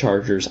see the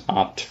Chargers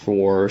opt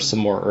for some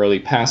more early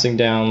passing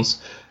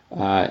downs,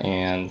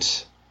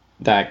 and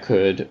that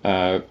could,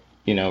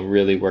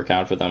 really work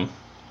out for them.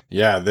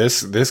 Yeah,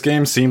 this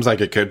game seems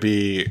like it could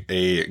be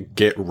a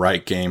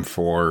get-right game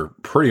for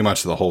pretty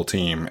much the whole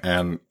team.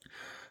 And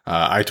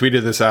I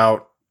tweeted this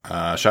out.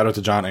 Shout out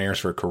to John Ayers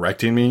for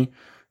correcting me.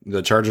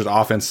 The Chargers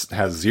offense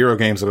has 0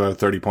 games above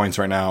 30 points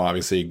right now.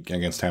 Obviously,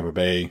 against Tampa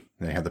Bay,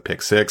 they had the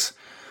pick 6.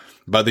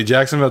 But the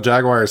Jacksonville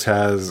Jaguars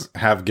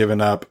have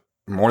given up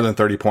more than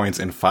 30 points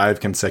in 5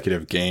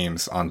 consecutive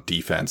games on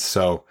defense.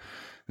 So,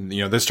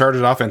 this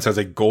Chargers offense has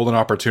a golden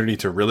opportunity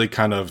to really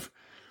kind of,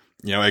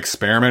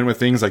 experiment with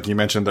things like you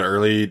mentioned, the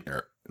early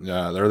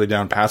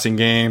down passing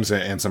games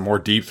and some more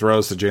deep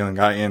throws to Jalen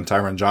Guyton,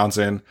 Tyron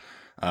Johnson.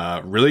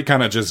 Really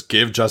kind of just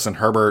give Justin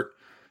Herbert,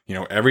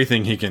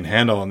 everything he can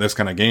handle in this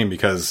kind of game,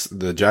 because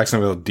the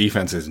Jacksonville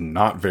defense is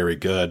not very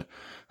good.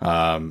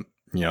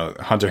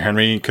 Hunter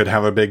Henry could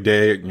have a big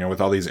day,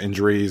 with all these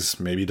injuries.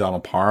 Maybe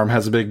Donald Parham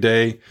has a big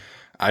day.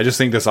 I just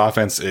think this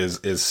offense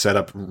is set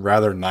up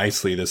rather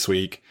nicely this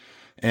week.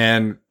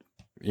 And,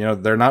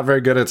 they're not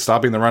very good at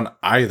stopping the run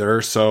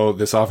either. So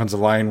this offensive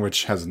line,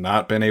 which has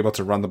not been able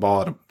to run the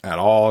ball at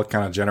all,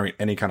 kind of generate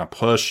any kind of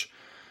push,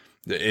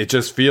 it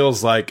just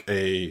feels like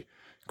a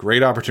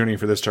great opportunity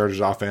for this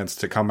Chargers offense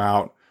to come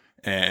out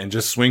and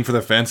just swing for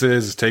the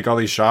fences, take all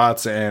these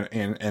shots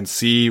and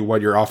see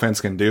what your offense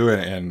can do,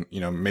 and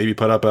maybe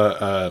put up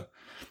a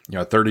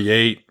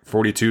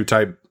 38-42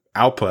 type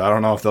output. I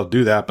don't know if they'll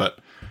do that, but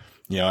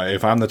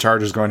if I'm the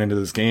Chargers going into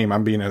this game,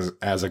 I'm being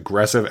as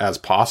aggressive as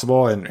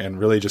possible and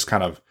really just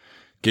kind of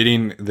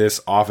getting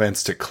this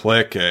offense to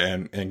click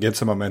and get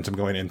some momentum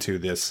going into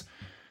this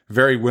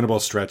very winnable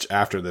stretch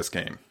after this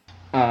game.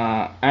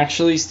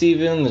 Actually,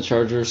 Steven, the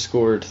Chargers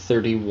scored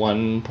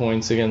 31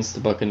 points against the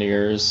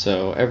Buccaneers,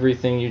 so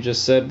everything you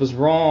just said was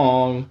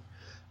wrong.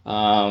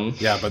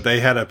 Yeah, but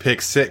they had a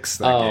pick 6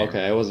 that game.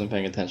 Okay, I wasn't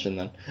paying attention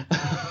then.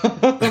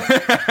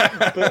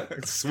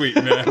 Sweet,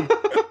 man.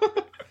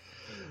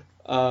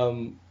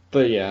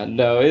 But yeah,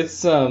 no, it's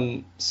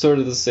sort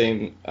of the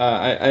same.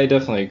 I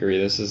definitely agree.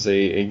 This is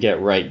a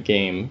get-right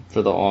game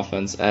for the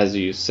offense, as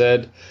you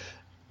said.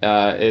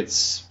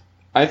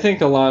 I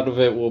think a lot of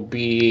it will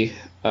be,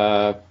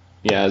 as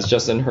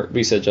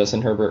we said,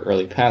 Justin Herbert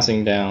early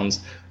passing downs.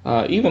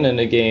 Even in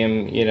a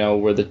game,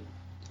 where the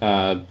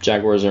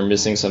Jaguars are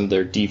missing some of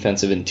their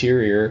defensive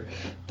interior,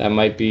 that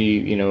might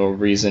be, a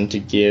reason to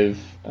give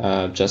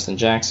Justin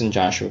Jackson,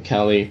 Joshua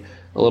Kelly,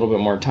 a little bit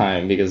more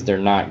time because they're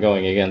not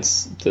going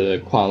against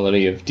the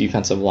quality of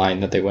defensive line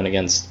that they went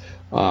against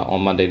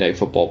on Monday Night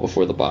Football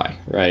before the bye,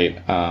 right?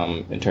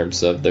 In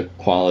terms of the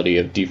quality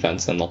of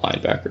defense and the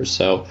linebackers.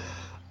 So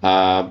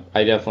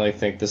I definitely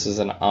think this is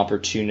an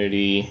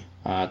opportunity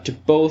to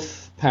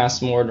both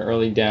pass more in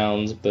early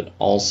downs, but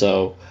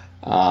also,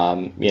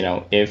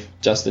 if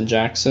Justin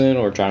Jackson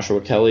or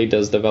Joshua Kelly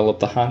does develop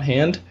the hot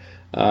hand,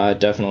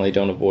 definitely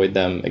don't avoid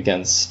them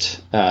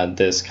against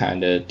this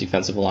kind of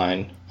defensive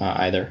line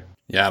either.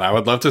 Yeah, and I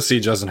would love to see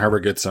Justin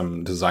Herbert get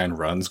some design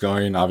runs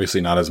going. Obviously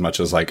not as much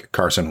as like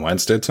Carson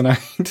Wentz did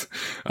tonight.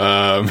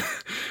 But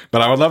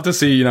I would love to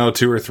see,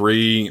 2 or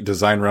 3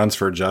 design runs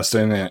for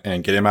Justin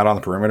and get him out on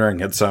the perimeter and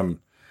get some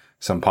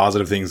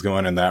positive things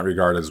going in that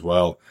regard as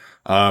well.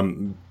 I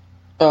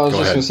was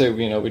just going to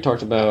say, we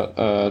talked about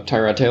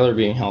Tyrod Taylor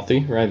being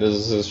healthy, right? This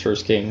is his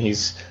first game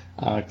he's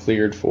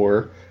cleared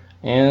for.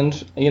 And,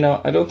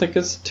 I don't think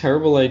it's a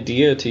terrible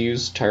idea to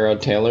use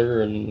Tyrod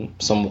Taylor and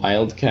some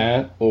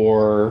Wildcat,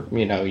 or,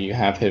 you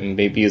have him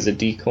maybe as a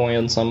decoy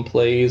on some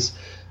plays.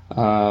 We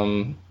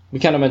kind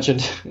of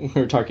mentioned, we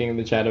were talking in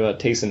the chat about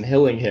Taysom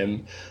Hilling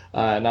him,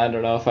 and I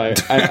don't know if I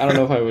don't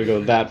know if I would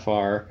go that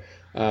far,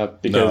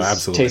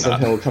 because Taysom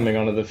Hill coming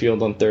onto the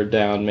field on third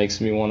down makes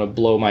me want to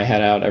blow my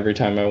head out every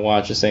time I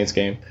watch a Saints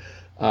game.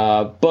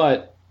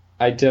 But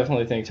I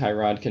definitely think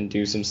Tyrod can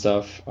do some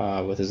stuff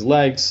with his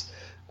legs.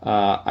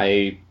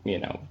 I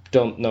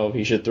don't know if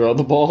he should throw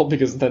the ball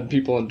because then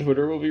people on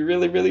Twitter will be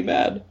really, really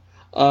mad.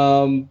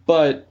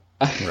 But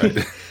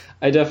right.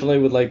 I definitely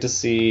would like to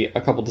see a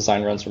couple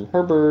design runs from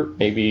Herbert,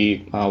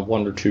 maybe 1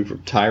 or 2 from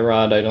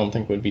Tyrod. I don't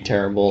think would be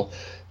terrible.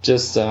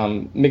 Just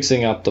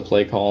mixing up the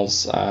play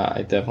calls,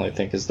 I definitely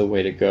think is the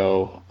way to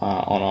go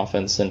on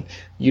offense, and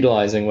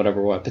utilizing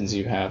whatever weapons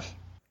you have.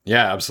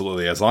 Yeah,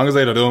 absolutely. As long as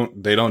they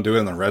don't do it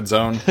in the red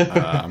zone,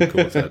 I'm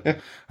cool with it.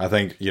 I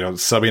think,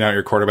 subbing out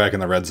your quarterback in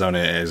the red zone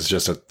is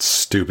just a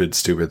stupid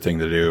thing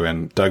to do.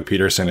 And Doug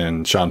Peterson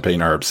and Sean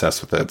Payton are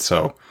obsessed with it.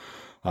 So,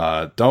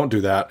 don't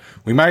do that.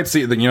 We might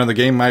see the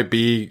game might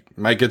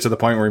get to the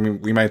point where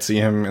we might see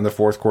him in the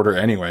fourth quarter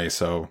anyway.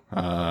 So,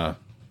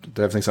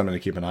 definitely something to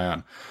keep an eye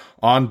on.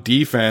 On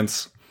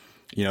defense,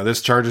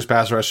 this Chargers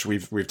pass rush,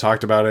 we've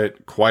talked about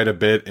it quite a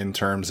bit in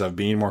terms of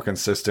being more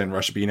consistent,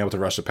 being able to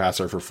rush the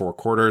passer for 4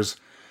 quarters.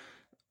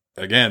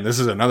 Again, this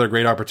is another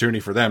great opportunity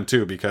for them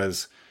too,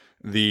 because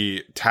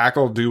the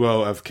tackle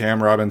duo of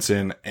Cam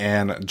Robinson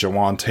and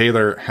Jawan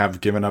Taylor have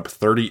given up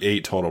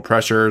 38 total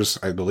pressures.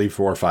 I believe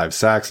 4 or 5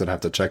 sacks. I'd have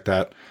to check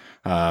that.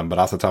 But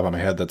off the top of my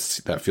head,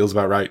 that feels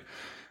about right.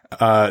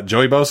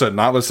 Joey Bosa,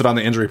 not listed on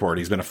the injury report.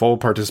 He's been a full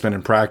participant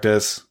in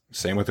practice.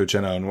 Same with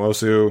Uchenna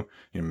Nwosu,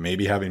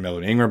 maybe having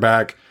Melvin Ingram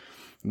back.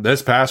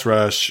 This pass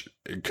rush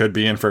could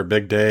be in for a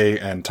big day,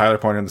 and Tyler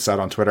pointed this out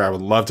on Twitter. I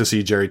would love to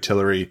see Jerry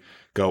Tillery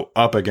go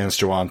up against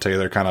Jawan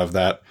Taylor, kind of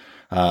that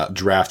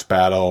draft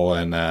battle,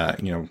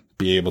 and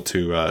be able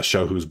to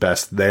show who's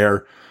best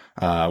there.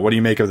 What do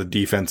you make of the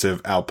defensive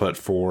output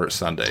for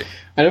Sunday?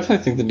 I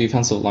definitely think the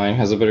defensive line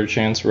has a better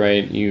chance,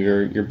 right?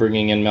 You're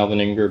bringing in Melvin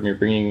Ingram, you're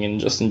bringing in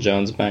Justin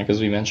Jones back, as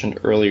we mentioned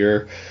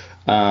earlier.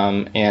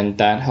 And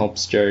that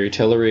helps Jerry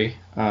Tillery,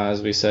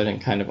 as we said, in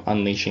kind of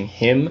unleashing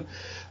him.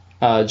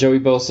 Joey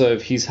Bosa,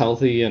 if he's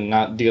healthy and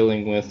not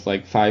dealing with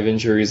like 5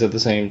 injuries at the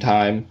same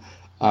time,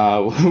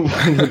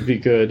 would be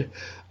good.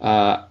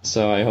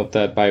 So I hope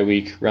that bye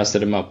week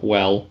rested him up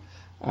well.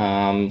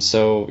 I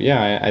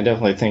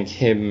definitely think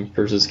him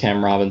versus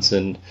Cam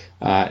Robinson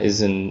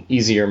is an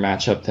easier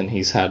matchup than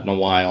he's had in a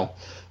while.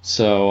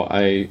 So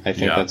I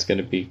think that's going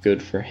to be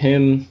good for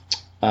him.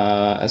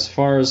 As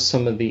far as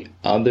some of the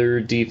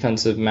other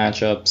defensive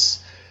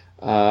matchups,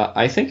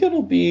 I think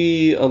it'll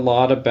be a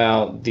lot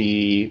about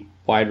the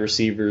wide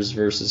receivers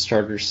versus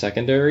Chargers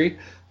secondary.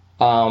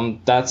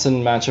 That's a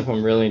matchup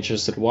I'm really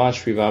interested to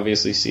watch. We've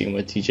obviously seen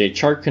what TJ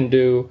Chark can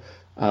do.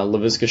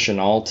 Laviska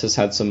Shenault has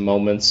had some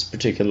moments,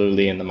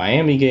 particularly in the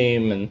Miami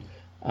game, and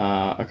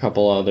a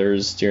couple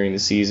others during the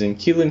season.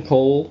 Keelan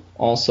Cole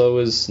also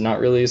is not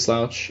really a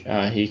slouch.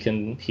 He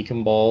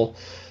can ball.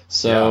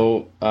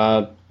 So,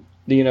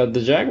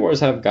 the Jaguars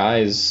have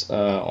guys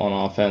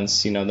on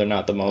offense. They're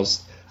not the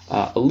most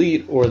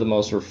elite or the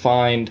most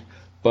refined,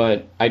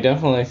 but I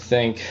definitely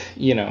think,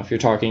 if you're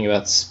talking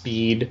about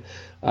speed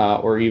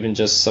or even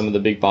just some of the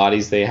big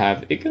bodies they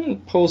have, it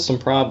can pose some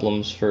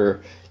problems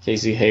for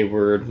Casey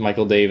Hayward,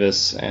 Michael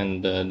Davis,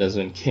 and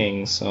Desmond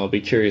King. So I'll be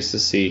curious to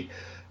see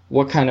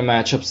what kind of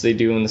matchups they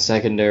do in the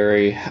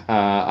secondary.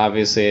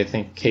 Obviously, I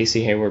think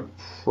Casey Hayward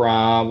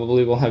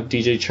probably will have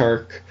DJ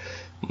Chark.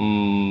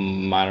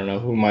 I don't know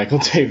who Michael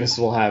Davis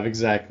will have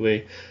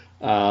exactly,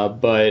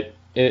 but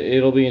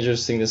it'll be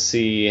interesting to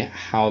see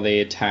how they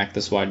attack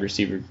this wide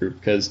receiver group,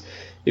 because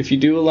if you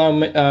do allow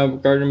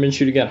Gardner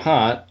Minshew to get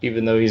hot,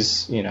 even though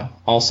he's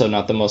also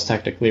not the most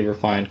technically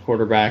refined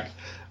quarterback,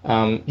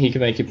 he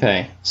can make you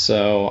pay.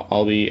 So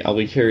I'll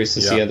be curious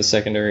to see how the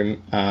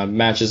secondary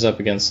matches up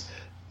against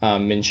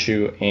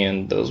Minshew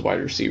and those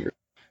wide receivers.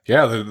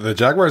 Yeah, the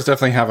Jaguars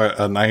definitely have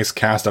a nice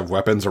cast of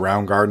weapons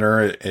around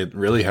Gardner. It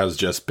really has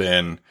just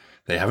been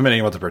they haven't been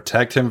able to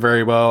protect him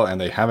very well,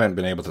 and they haven't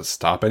been able to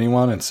stop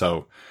anyone. And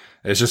so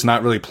it's just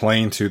not really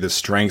playing to the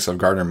strengths of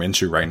Gardner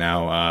Minshew right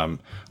now.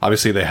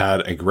 Obviously, they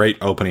had a great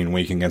opening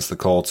week against the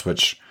Colts,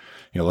 which,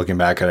 looking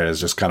back at it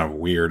is just kind of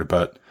weird.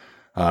 But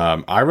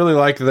I really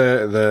like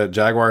the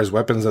Jaguars'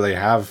 weapons that they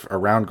have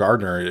around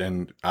Gardner,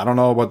 and I don't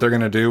know what they're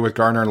going to do with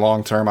Gardner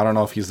long term. I don't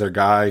know if he's their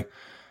guy.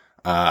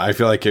 I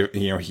feel like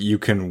you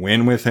can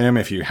win with him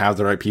if you have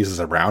the right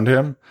pieces around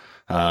him.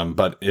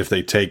 But if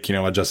they take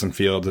a Justin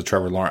Fields, a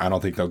Trevor Lawrence, I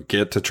don't think they'll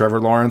get to Trevor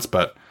Lawrence.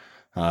 But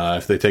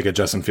if they take a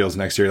Justin Fields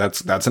next year,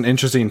 that's an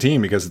interesting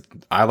team, because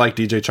I like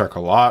DJ Chark a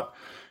lot.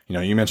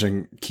 You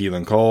mentioned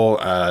Keelan Cole,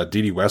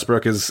 D.D.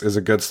 Westbrook is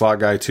a good slot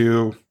guy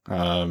too.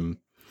 And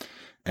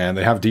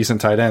they have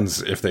decent tight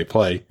ends if they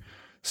play.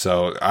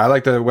 So I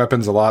like the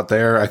weapons a lot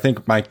there. I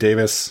think Mike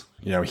Davis,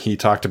 he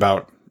talked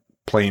about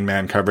playing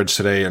man coverage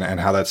today and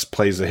how that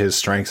plays to his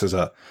strengths as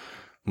a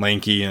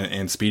lanky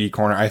and speedy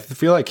corner. I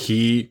feel like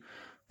he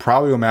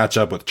probably will match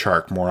up with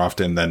Chark more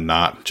often than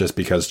not, just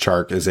because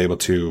Chark is able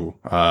to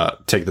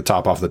take the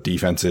top off the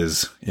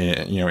defenses.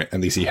 At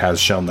least he has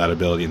shown that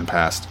ability in the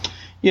past.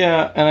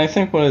 Yeah, and I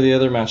think one of the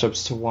other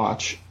matchups to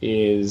watch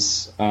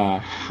is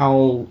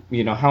how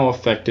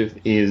effective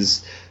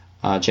is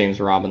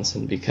James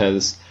Robinson,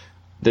 because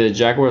the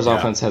Jaguars'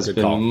 offense has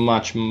been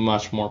much,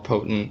 much more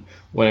potent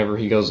whenever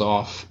he goes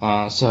off.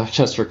 So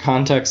just for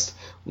context,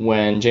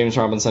 when James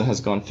Robinson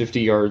has gone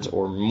 50 yards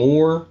or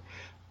more,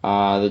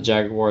 the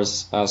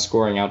Jaguars'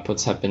 scoring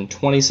outputs have been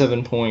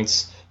 27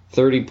 points,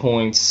 30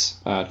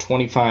 points,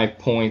 25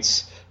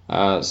 points.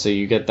 So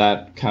you get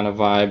that kind of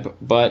vibe.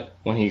 But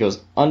when he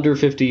goes under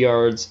 50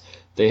 yards,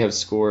 they have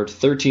scored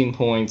 13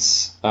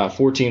 points,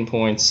 14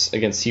 points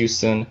against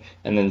Houston,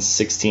 and then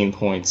 16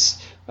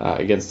 points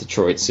against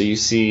Detroit. So you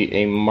see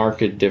a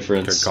marked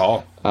difference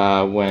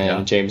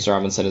when James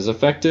Robinson is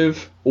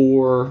effective,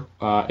 or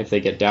if they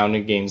get down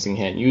in games and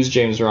can't use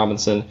James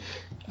Robinson.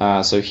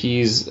 So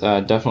he's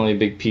definitely a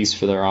big piece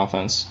for their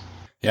offense.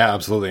 Yeah,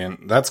 absolutely. And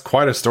that's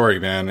quite a story,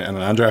 man. And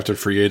an undrafted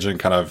free agent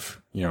kind of,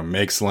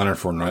 makes Leonard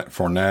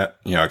Fournette,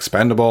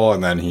 expendable,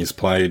 and then he's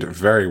played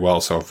very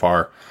well so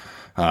far.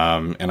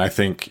 And I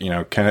think,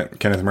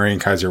 Kenneth Murray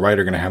and Kaiser White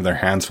are going to have their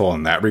hands full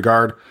in that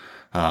regard.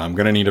 I'm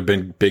going to need a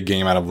big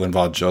game out of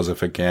Linval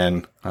Joseph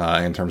again,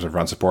 in terms of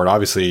run support.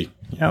 Obviously,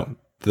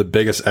 the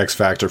biggest X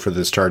factor for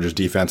this Chargers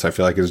defense, I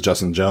feel like, is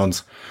Justin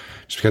Jones,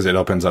 just because it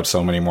opens up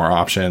so many more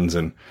options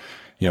and,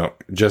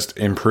 just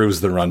improves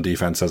the run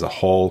defense as a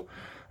whole.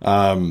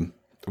 One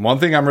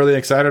thing I'm really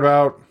excited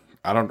about,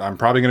 I'm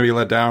probably going to be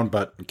let down,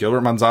 but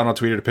Gilbert Manzano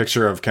tweeted a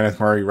picture of Kenneth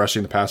Murray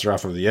rushing the passer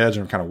off of the edge,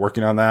 and I'm kind of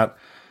working on that.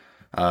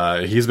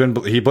 He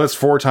blitzed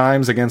 4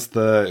 times against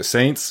the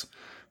Saints,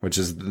 which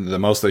is the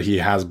most that he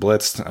has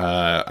blitzed.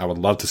 I would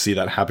love to see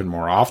that happen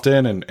more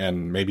often,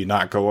 and maybe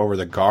not go over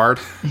the guard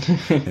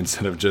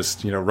instead of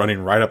just, running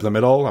right up the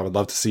middle. I would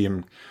love to see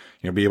him,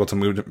 be able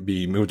to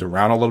be moved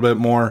around a little bit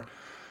more.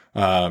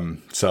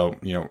 So,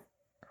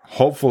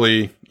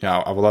 hopefully,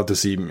 I would love to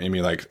see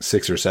maybe like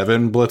 6 or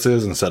 7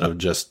 blitzes instead of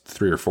just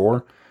 3 or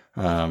 4.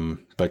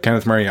 But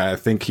Kenneth Murray, I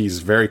think he's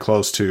very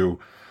close to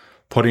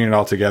putting it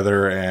all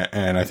together,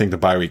 and I think the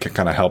bye week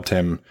kind of helped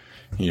him,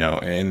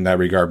 in that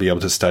regard, be able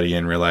to study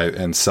and realize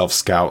and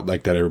self-scout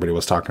like that everybody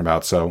was talking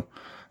about. So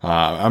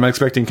I'm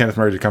expecting Kenneth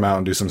Murray to come out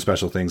and do some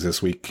special things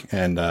this week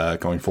and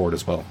going forward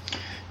as well.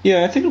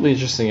 Yeah, I think it'll be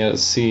interesting to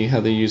see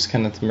how they use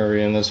Kenneth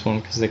Murray in this one,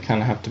 because they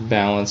kind of have to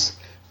balance,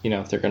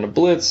 if they're going to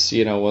blitz,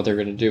 what they're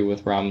going to do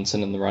with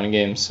Robinson in the running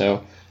game.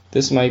 So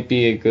this might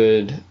be a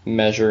good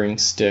measuring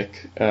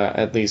stick,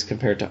 at least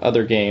compared to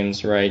other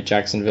games, right?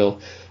 Jacksonville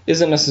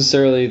isn't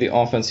necessarily the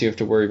offense you have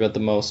to worry about the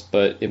most,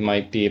 but it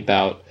might be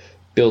about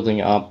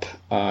building up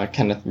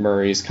Kenneth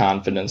Murray's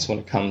confidence when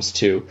it comes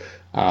to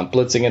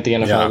blitzing at the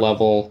NFL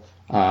level,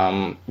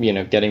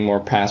 getting more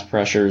pass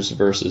pressures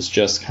versus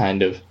just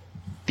kind of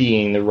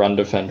being the run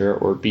defender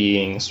or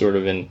being sort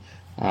of in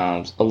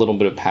a little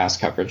bit of pass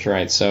coverage,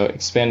 right? So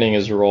expanding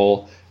his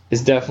role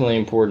is definitely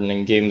important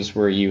in games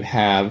where you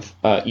have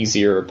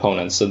easier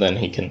opponents, so then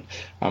he can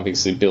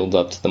obviously build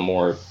up to the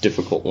more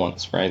difficult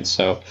ones, right?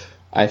 So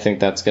I think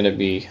that's going to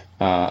be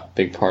a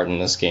big part in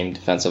this game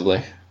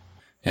defensively.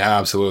 Yeah,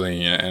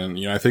 absolutely. And,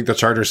 I think the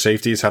Chargers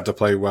safeties have to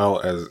play well,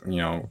 as,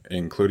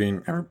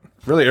 including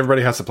really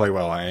everybody has to play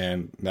well.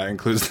 And that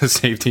includes the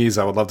safeties.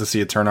 I would love to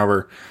see a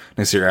turnover.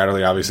 Nasir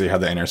Adderley obviously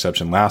had the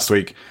interception last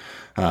week.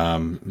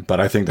 But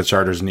I think the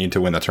Chargers need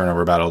to win the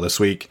turnover battle this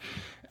week.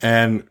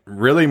 And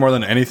really, more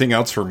than anything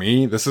else for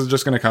me, this is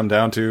just going to come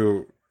down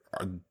to,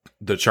 are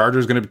the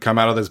Chargers going to come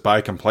out of this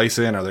bye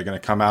complacent? Are they going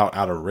to come out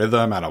of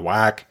rhythm, out of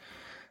whack?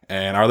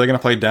 And are they going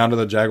to play down to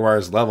the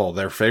Jaguars level?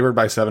 They're favored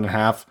by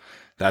 7.5.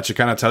 That should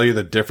kind of tell you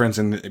the difference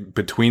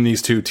between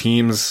these two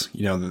teams.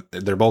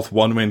 They're both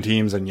 1-win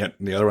teams, and yet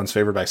the other one's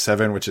favored by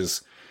 7, which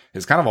is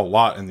kind of a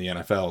lot in the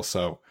NFL.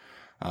 So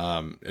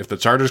if the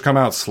Chargers come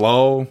out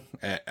slow,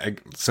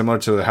 similar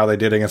to how they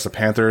did against the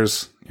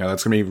Panthers,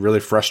 that's going to be really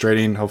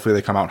frustrating. Hopefully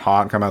they come out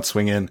hot and come out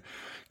swinging,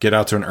 get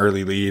out to an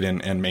early lead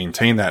and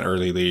maintain that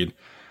early lead.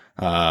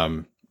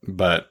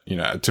 But,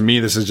 to me,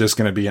 this is just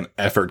going to be an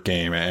effort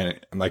game. And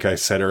like I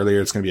said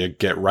earlier, it's going to be a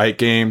get right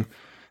game.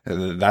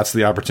 That's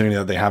the opportunity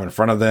that they have in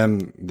front of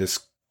them. This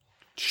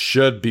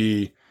should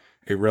be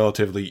a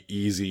relatively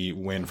easy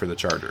win for the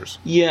Chargers.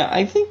 Yeah,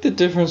 I think the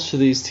difference for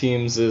these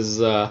teams is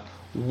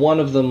one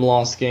of them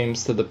lost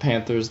games to the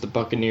Panthers, the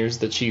Buccaneers,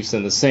 the Chiefs,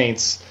 and the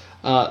Saints.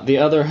 The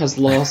other has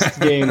lost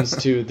games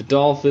to the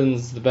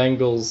Dolphins, the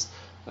Bengals,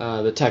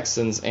 the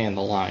Texans, and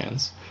the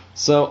Lions.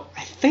 So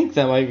I think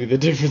that might be the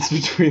difference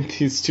between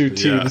these two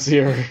teams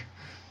here.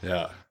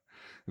 Yeah.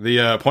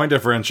 The point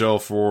differential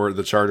for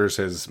the Chargers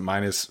is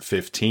minus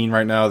 15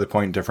 right now. The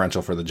point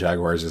differential for the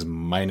Jaguars is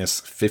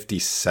minus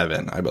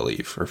 57, I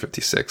believe, or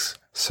 56.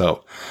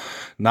 So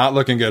not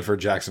looking good for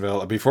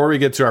Jacksonville. Before we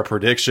get to our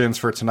predictions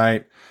for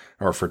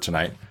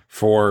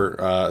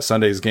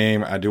Sunday's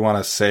game, I do want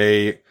to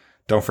say,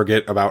 don't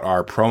forget about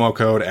our promo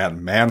code at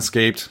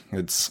Manscaped.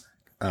 It's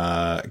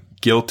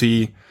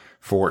guilty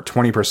for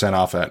 20%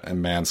 off at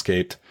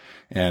Manscaped.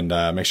 And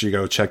make sure you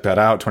go check that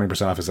out.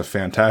 20% off is a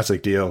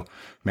fantastic deal.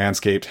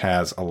 Manscaped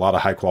has a lot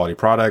of high quality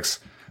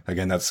products.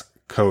 Again, that's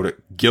code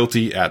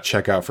GUILTY at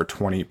checkout for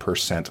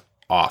 20%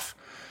 off.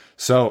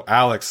 So,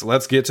 Alex,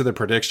 let's get to the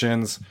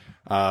predictions.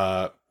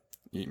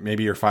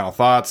 Maybe your final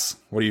thoughts.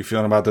 What are you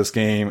feeling about this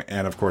game?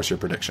 And, of course, your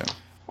prediction.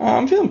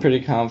 I'm feeling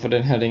pretty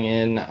confident heading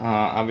in.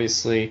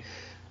 Obviously,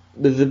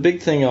 the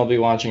big thing I'll be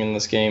watching in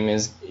this game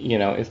is,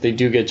 if they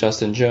do get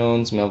Justin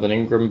Jones, Melvin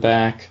Ingram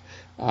back,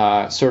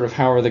 sort of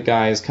how are the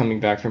guys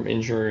coming back from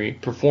injury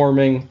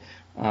performing?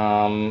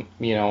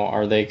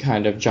 Are they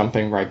kind of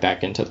jumping right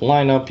back into the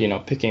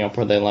lineup, picking up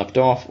where they left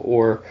off,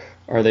 or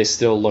are they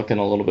still looking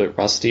a little bit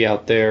rusty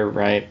out there,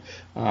 right?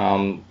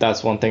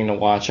 That's one thing to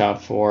watch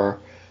out for.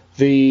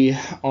 The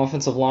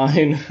offensive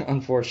line,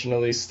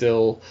 unfortunately,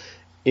 still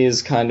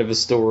is kind of a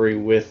story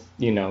with,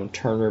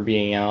 Turner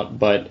being out,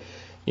 but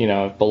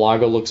if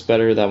Bulaga looks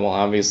better, that will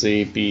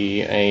obviously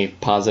be a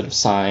positive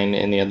sign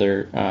in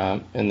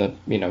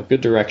the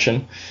good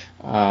direction.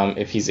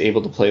 If he's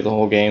able to play the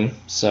whole game,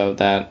 so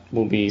that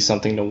will be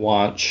something to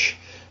watch.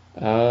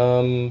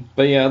 But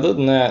yeah, other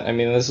than that,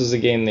 this is a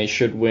game they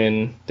should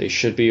win. They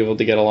should be able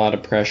to get a lot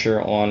of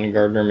pressure on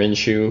Gardner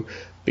Minshew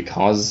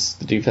because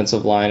the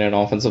defensive line and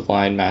offensive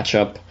line match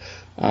up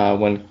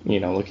when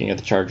looking at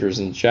the Chargers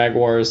and the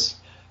Jaguars.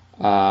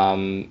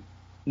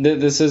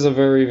 This is a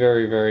very,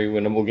 very, very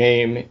winnable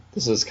game.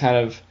 This is kind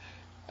of,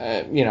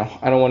 I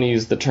don't want to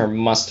use the term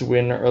must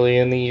win early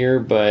in the year,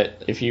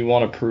 but if you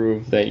want to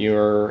prove that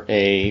you're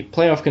a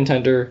playoff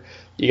contender,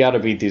 you got to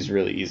beat these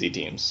really easy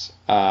teams.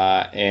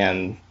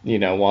 And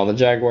while the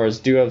Jaguars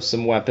do have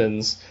some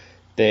weapons,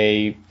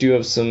 they do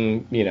have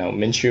some,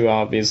 Minshew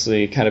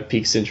obviously kind of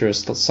piques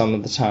interest some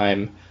of the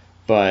time,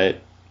 but,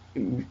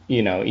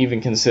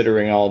 even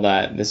considering all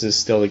that, this is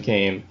still a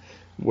game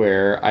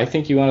where I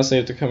think you honestly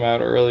have to come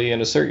out early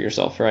and assert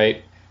yourself,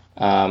 right?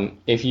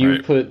 If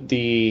you put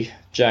the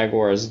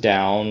Jaguars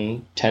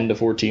down 10 to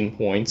 14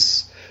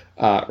 points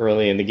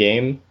early in the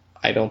game,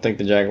 I don't think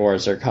the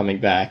Jaguars are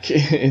coming back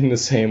in the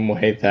same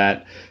way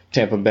that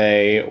Tampa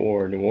Bay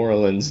or New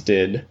Orleans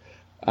did,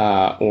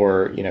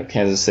 or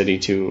Kansas City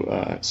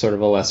to sort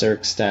of a lesser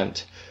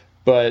extent.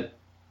 But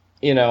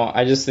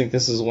I just think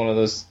this is one of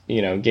those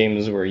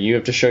games where you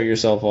have to show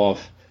yourself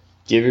off.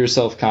 Give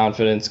yourself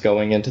confidence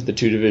going into the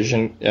two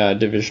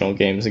divisional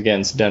games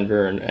against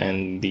Denver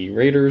and the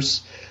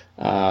Raiders.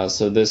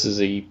 So this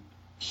is a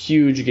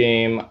huge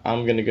game.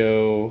 I'm going to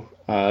go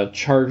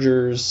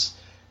Chargers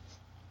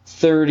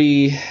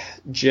 30,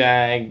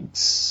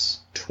 Jags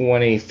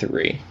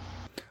 23.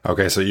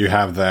 Okay, so you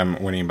have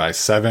them winning by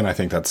 7. I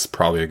think that's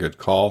probably a good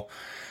call.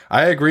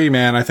 I agree,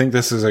 man. I think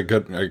this is a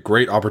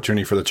great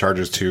opportunity for the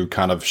Chargers to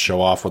kind of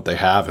show off what they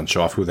have and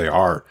show off who they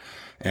are.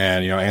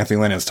 And, Anthony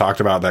Lynn has talked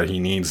about that he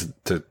needs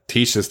to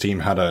teach this team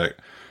how to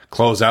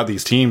close out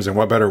these teams. And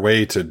what better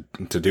way to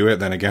do it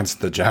than against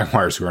the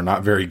Jaguars, who are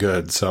not very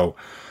good. So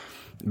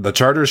the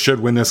Chargers should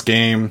win this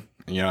game.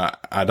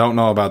 I don't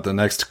know about the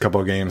next couple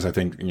of games. I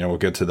think, we'll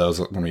get to those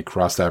when we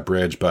cross that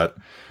bridge. But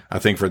I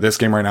think for this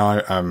game right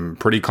now, I'm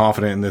pretty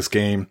confident in this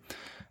game.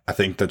 I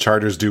think the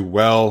Chargers do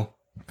well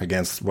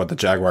against what the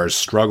Jaguars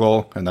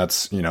struggle. And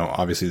that's,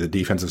 obviously the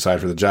defensive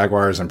side for the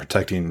Jaguars and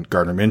protecting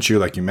Gardner Minshew,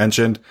 like you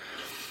mentioned.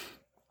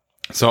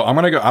 So I'm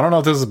going to go, I don't know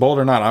if this is bold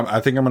or not.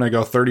 I think I'm going to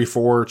go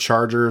 34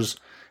 Chargers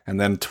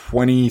and then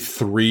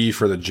 23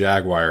 for the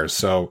Jaguars.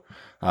 So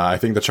I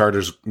think the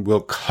Chargers will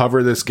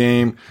cover this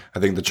game. I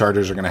think the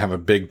Chargers are going to have a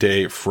big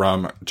day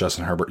from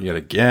Justin Herbert yet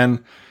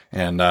again,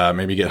 and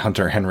maybe get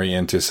Hunter Henry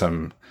into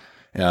some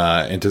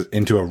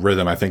into a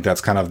rhythm. I think that's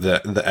kind of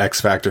the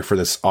X factor for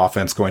this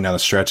offense going down the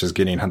stretch, is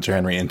getting Hunter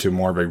Henry into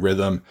more of a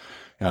rhythm,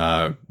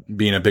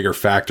 being a bigger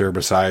factor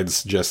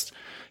besides just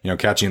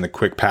catching the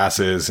quick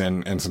passes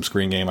and some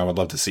screen game. I would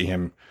love to see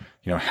him,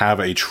 have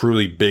a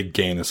truly big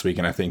game this week,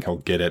 and I think he'll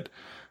get it.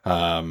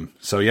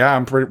 So yeah,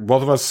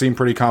 both of us seem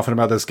pretty confident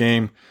about this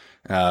game.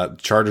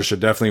 Chargers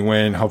should definitely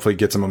win. Hopefully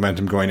get some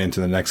momentum going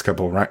into the next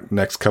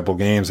couple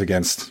games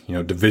against,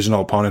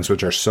 divisional opponents,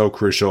 which are so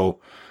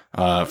crucial,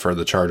 for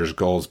the Chargers'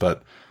 goals.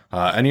 But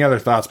Any other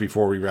thoughts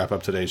before we wrap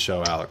up today's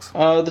show, Alex?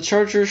 The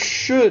Chargers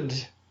should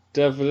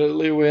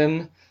definitely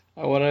win.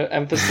 I want to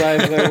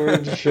emphasize that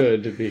word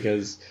should,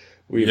 because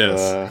we've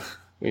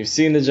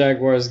seen the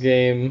Jaguars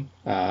game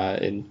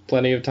in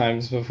plenty of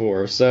times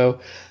before. So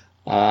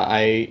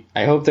I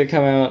hope they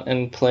come out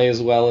and play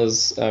as well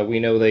as we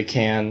know they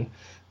can.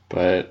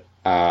 But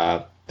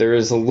there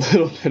is a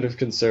little bit of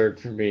concern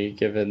for me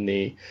given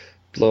the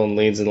blown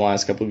leads in the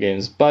last couple of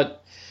games.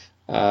 But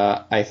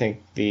I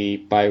think the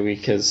bye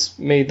week has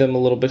made them a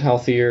little bit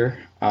healthier,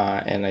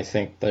 and I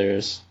think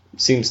there's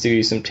seems to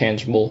be some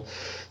tangible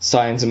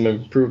signs of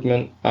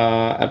improvement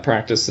at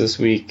practice this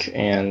week,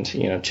 and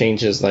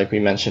changes like we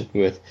mentioned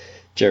with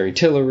Jerry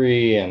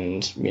Tillery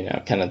and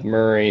Kenneth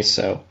Murray.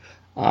 So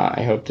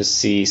I hope to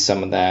see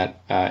some of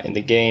that in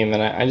the game,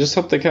 and I just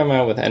hope they come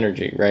out with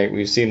energy. Right,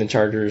 we've seen the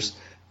Chargers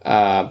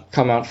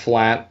come out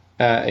flat,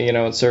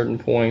 at certain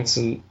points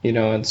and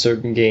in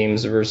certain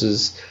games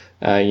versus.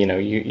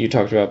 You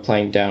talked about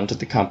playing down to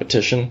the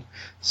competition.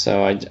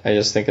 So I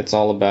just think it's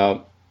all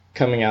about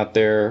coming out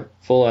there,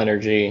 full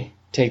energy,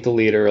 take the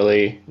lead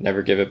early,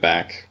 never give it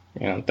back.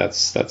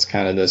 That's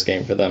kind of this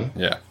game for them.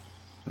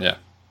 Yeah,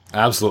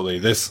 absolutely.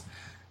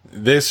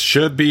 This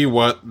should be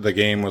what the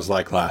game was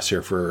like last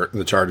year for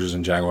the Chargers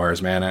and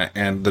Jaguars, man.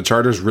 And the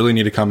Chargers really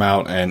need to come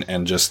out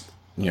and just,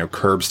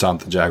 curb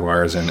stomp the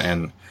Jaguars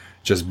and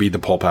just beat the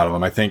pulp out of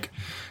them. I think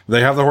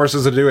they have the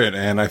horses to do it,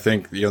 and I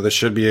think this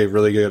should be a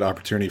really good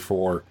opportunity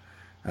for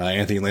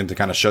Anthony Lynn to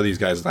kind of show these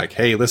guys, like,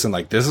 hey, listen,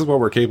 like, this is what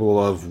we're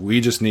capable of. We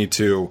just need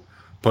to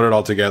put it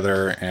all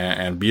together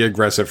and be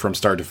aggressive from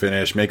start to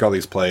finish, make all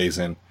these plays,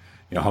 and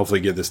hopefully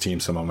give this team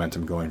some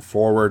momentum going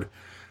forward.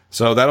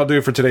 So that'll do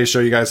it for today's show,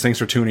 you guys. Thanks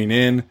for tuning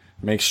in.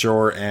 Make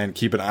sure and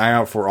keep an eye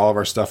out for all of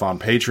our stuff on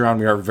Patreon.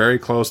 We are very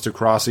close to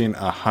crossing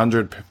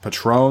 100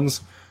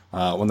 patrons.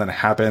 When that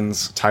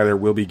happens, Tyler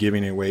will be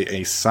giving away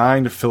a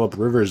signed Phillip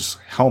Rivers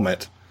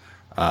helmet,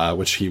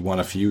 which he won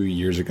a few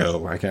years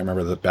ago. I can't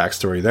remember the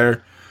backstory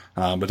there,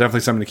 but definitely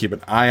something to keep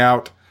an eye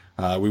out.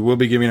 We will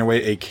be giving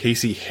away a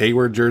Casey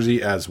Hayward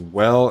jersey as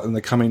well in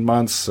the coming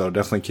months, so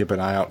definitely keep an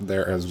eye out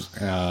there as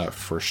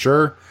for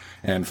sure.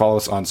 And follow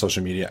us on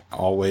social media,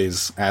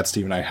 always at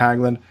Stephen I.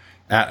 Haglund,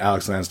 at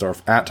Alex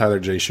Lansdorf, at Tyler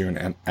J. Schoon,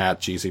 and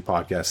at GC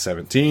Podcast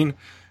 17.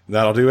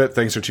 That'll do it.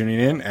 Thanks for tuning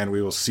in, and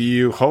we will see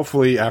you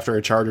hopefully after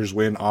a Chargers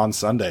win on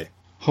Sunday.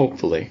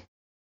 Hopefully.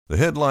 The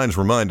headlines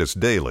remind us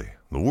daily,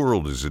 the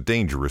world is a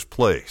dangerous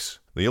place.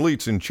 The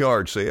elites in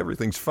charge say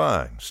everything's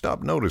fine,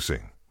 stop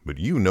noticing. But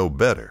you know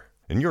better.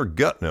 And your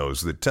gut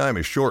knows that time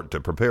is short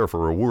to prepare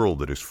for a world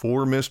that is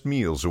 4 missed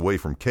meals away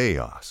from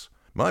chaos.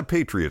 My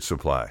Patriot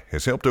Supply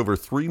has helped over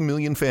 3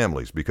 million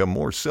families become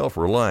more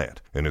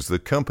self-reliant and is the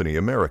company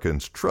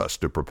Americans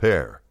trust to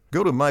prepare.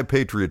 Go to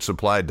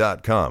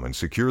MyPatriotSupply.com and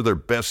secure their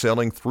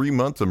best-selling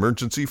 3-month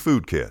emergency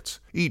food kits.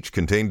 Each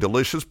contain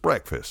delicious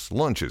breakfasts,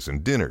 lunches,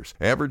 and dinners,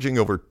 averaging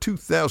over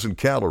 2,000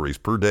 calories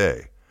per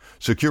day.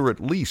 Secure at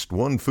least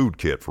 1 food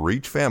kit for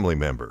each family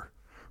member.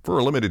 For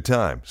a limited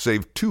time,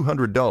 save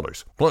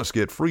 $200, plus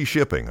get free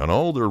shipping on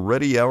all their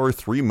Ready Hour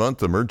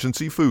 3-month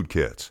emergency food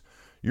kits.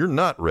 You're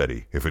not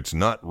ready if it's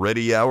not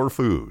Ready Hour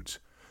Foods.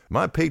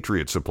 My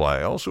Patriot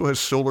Supply also has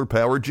solar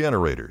power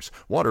generators,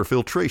 water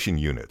filtration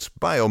units,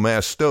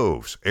 biomass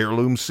stoves,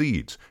 heirloom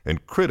seeds,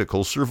 and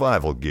critical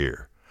survival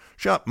gear.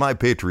 Shop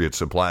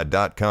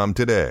MyPatriotSupply.com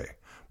today.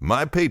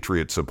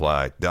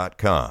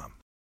 MyPatriotSupply.com.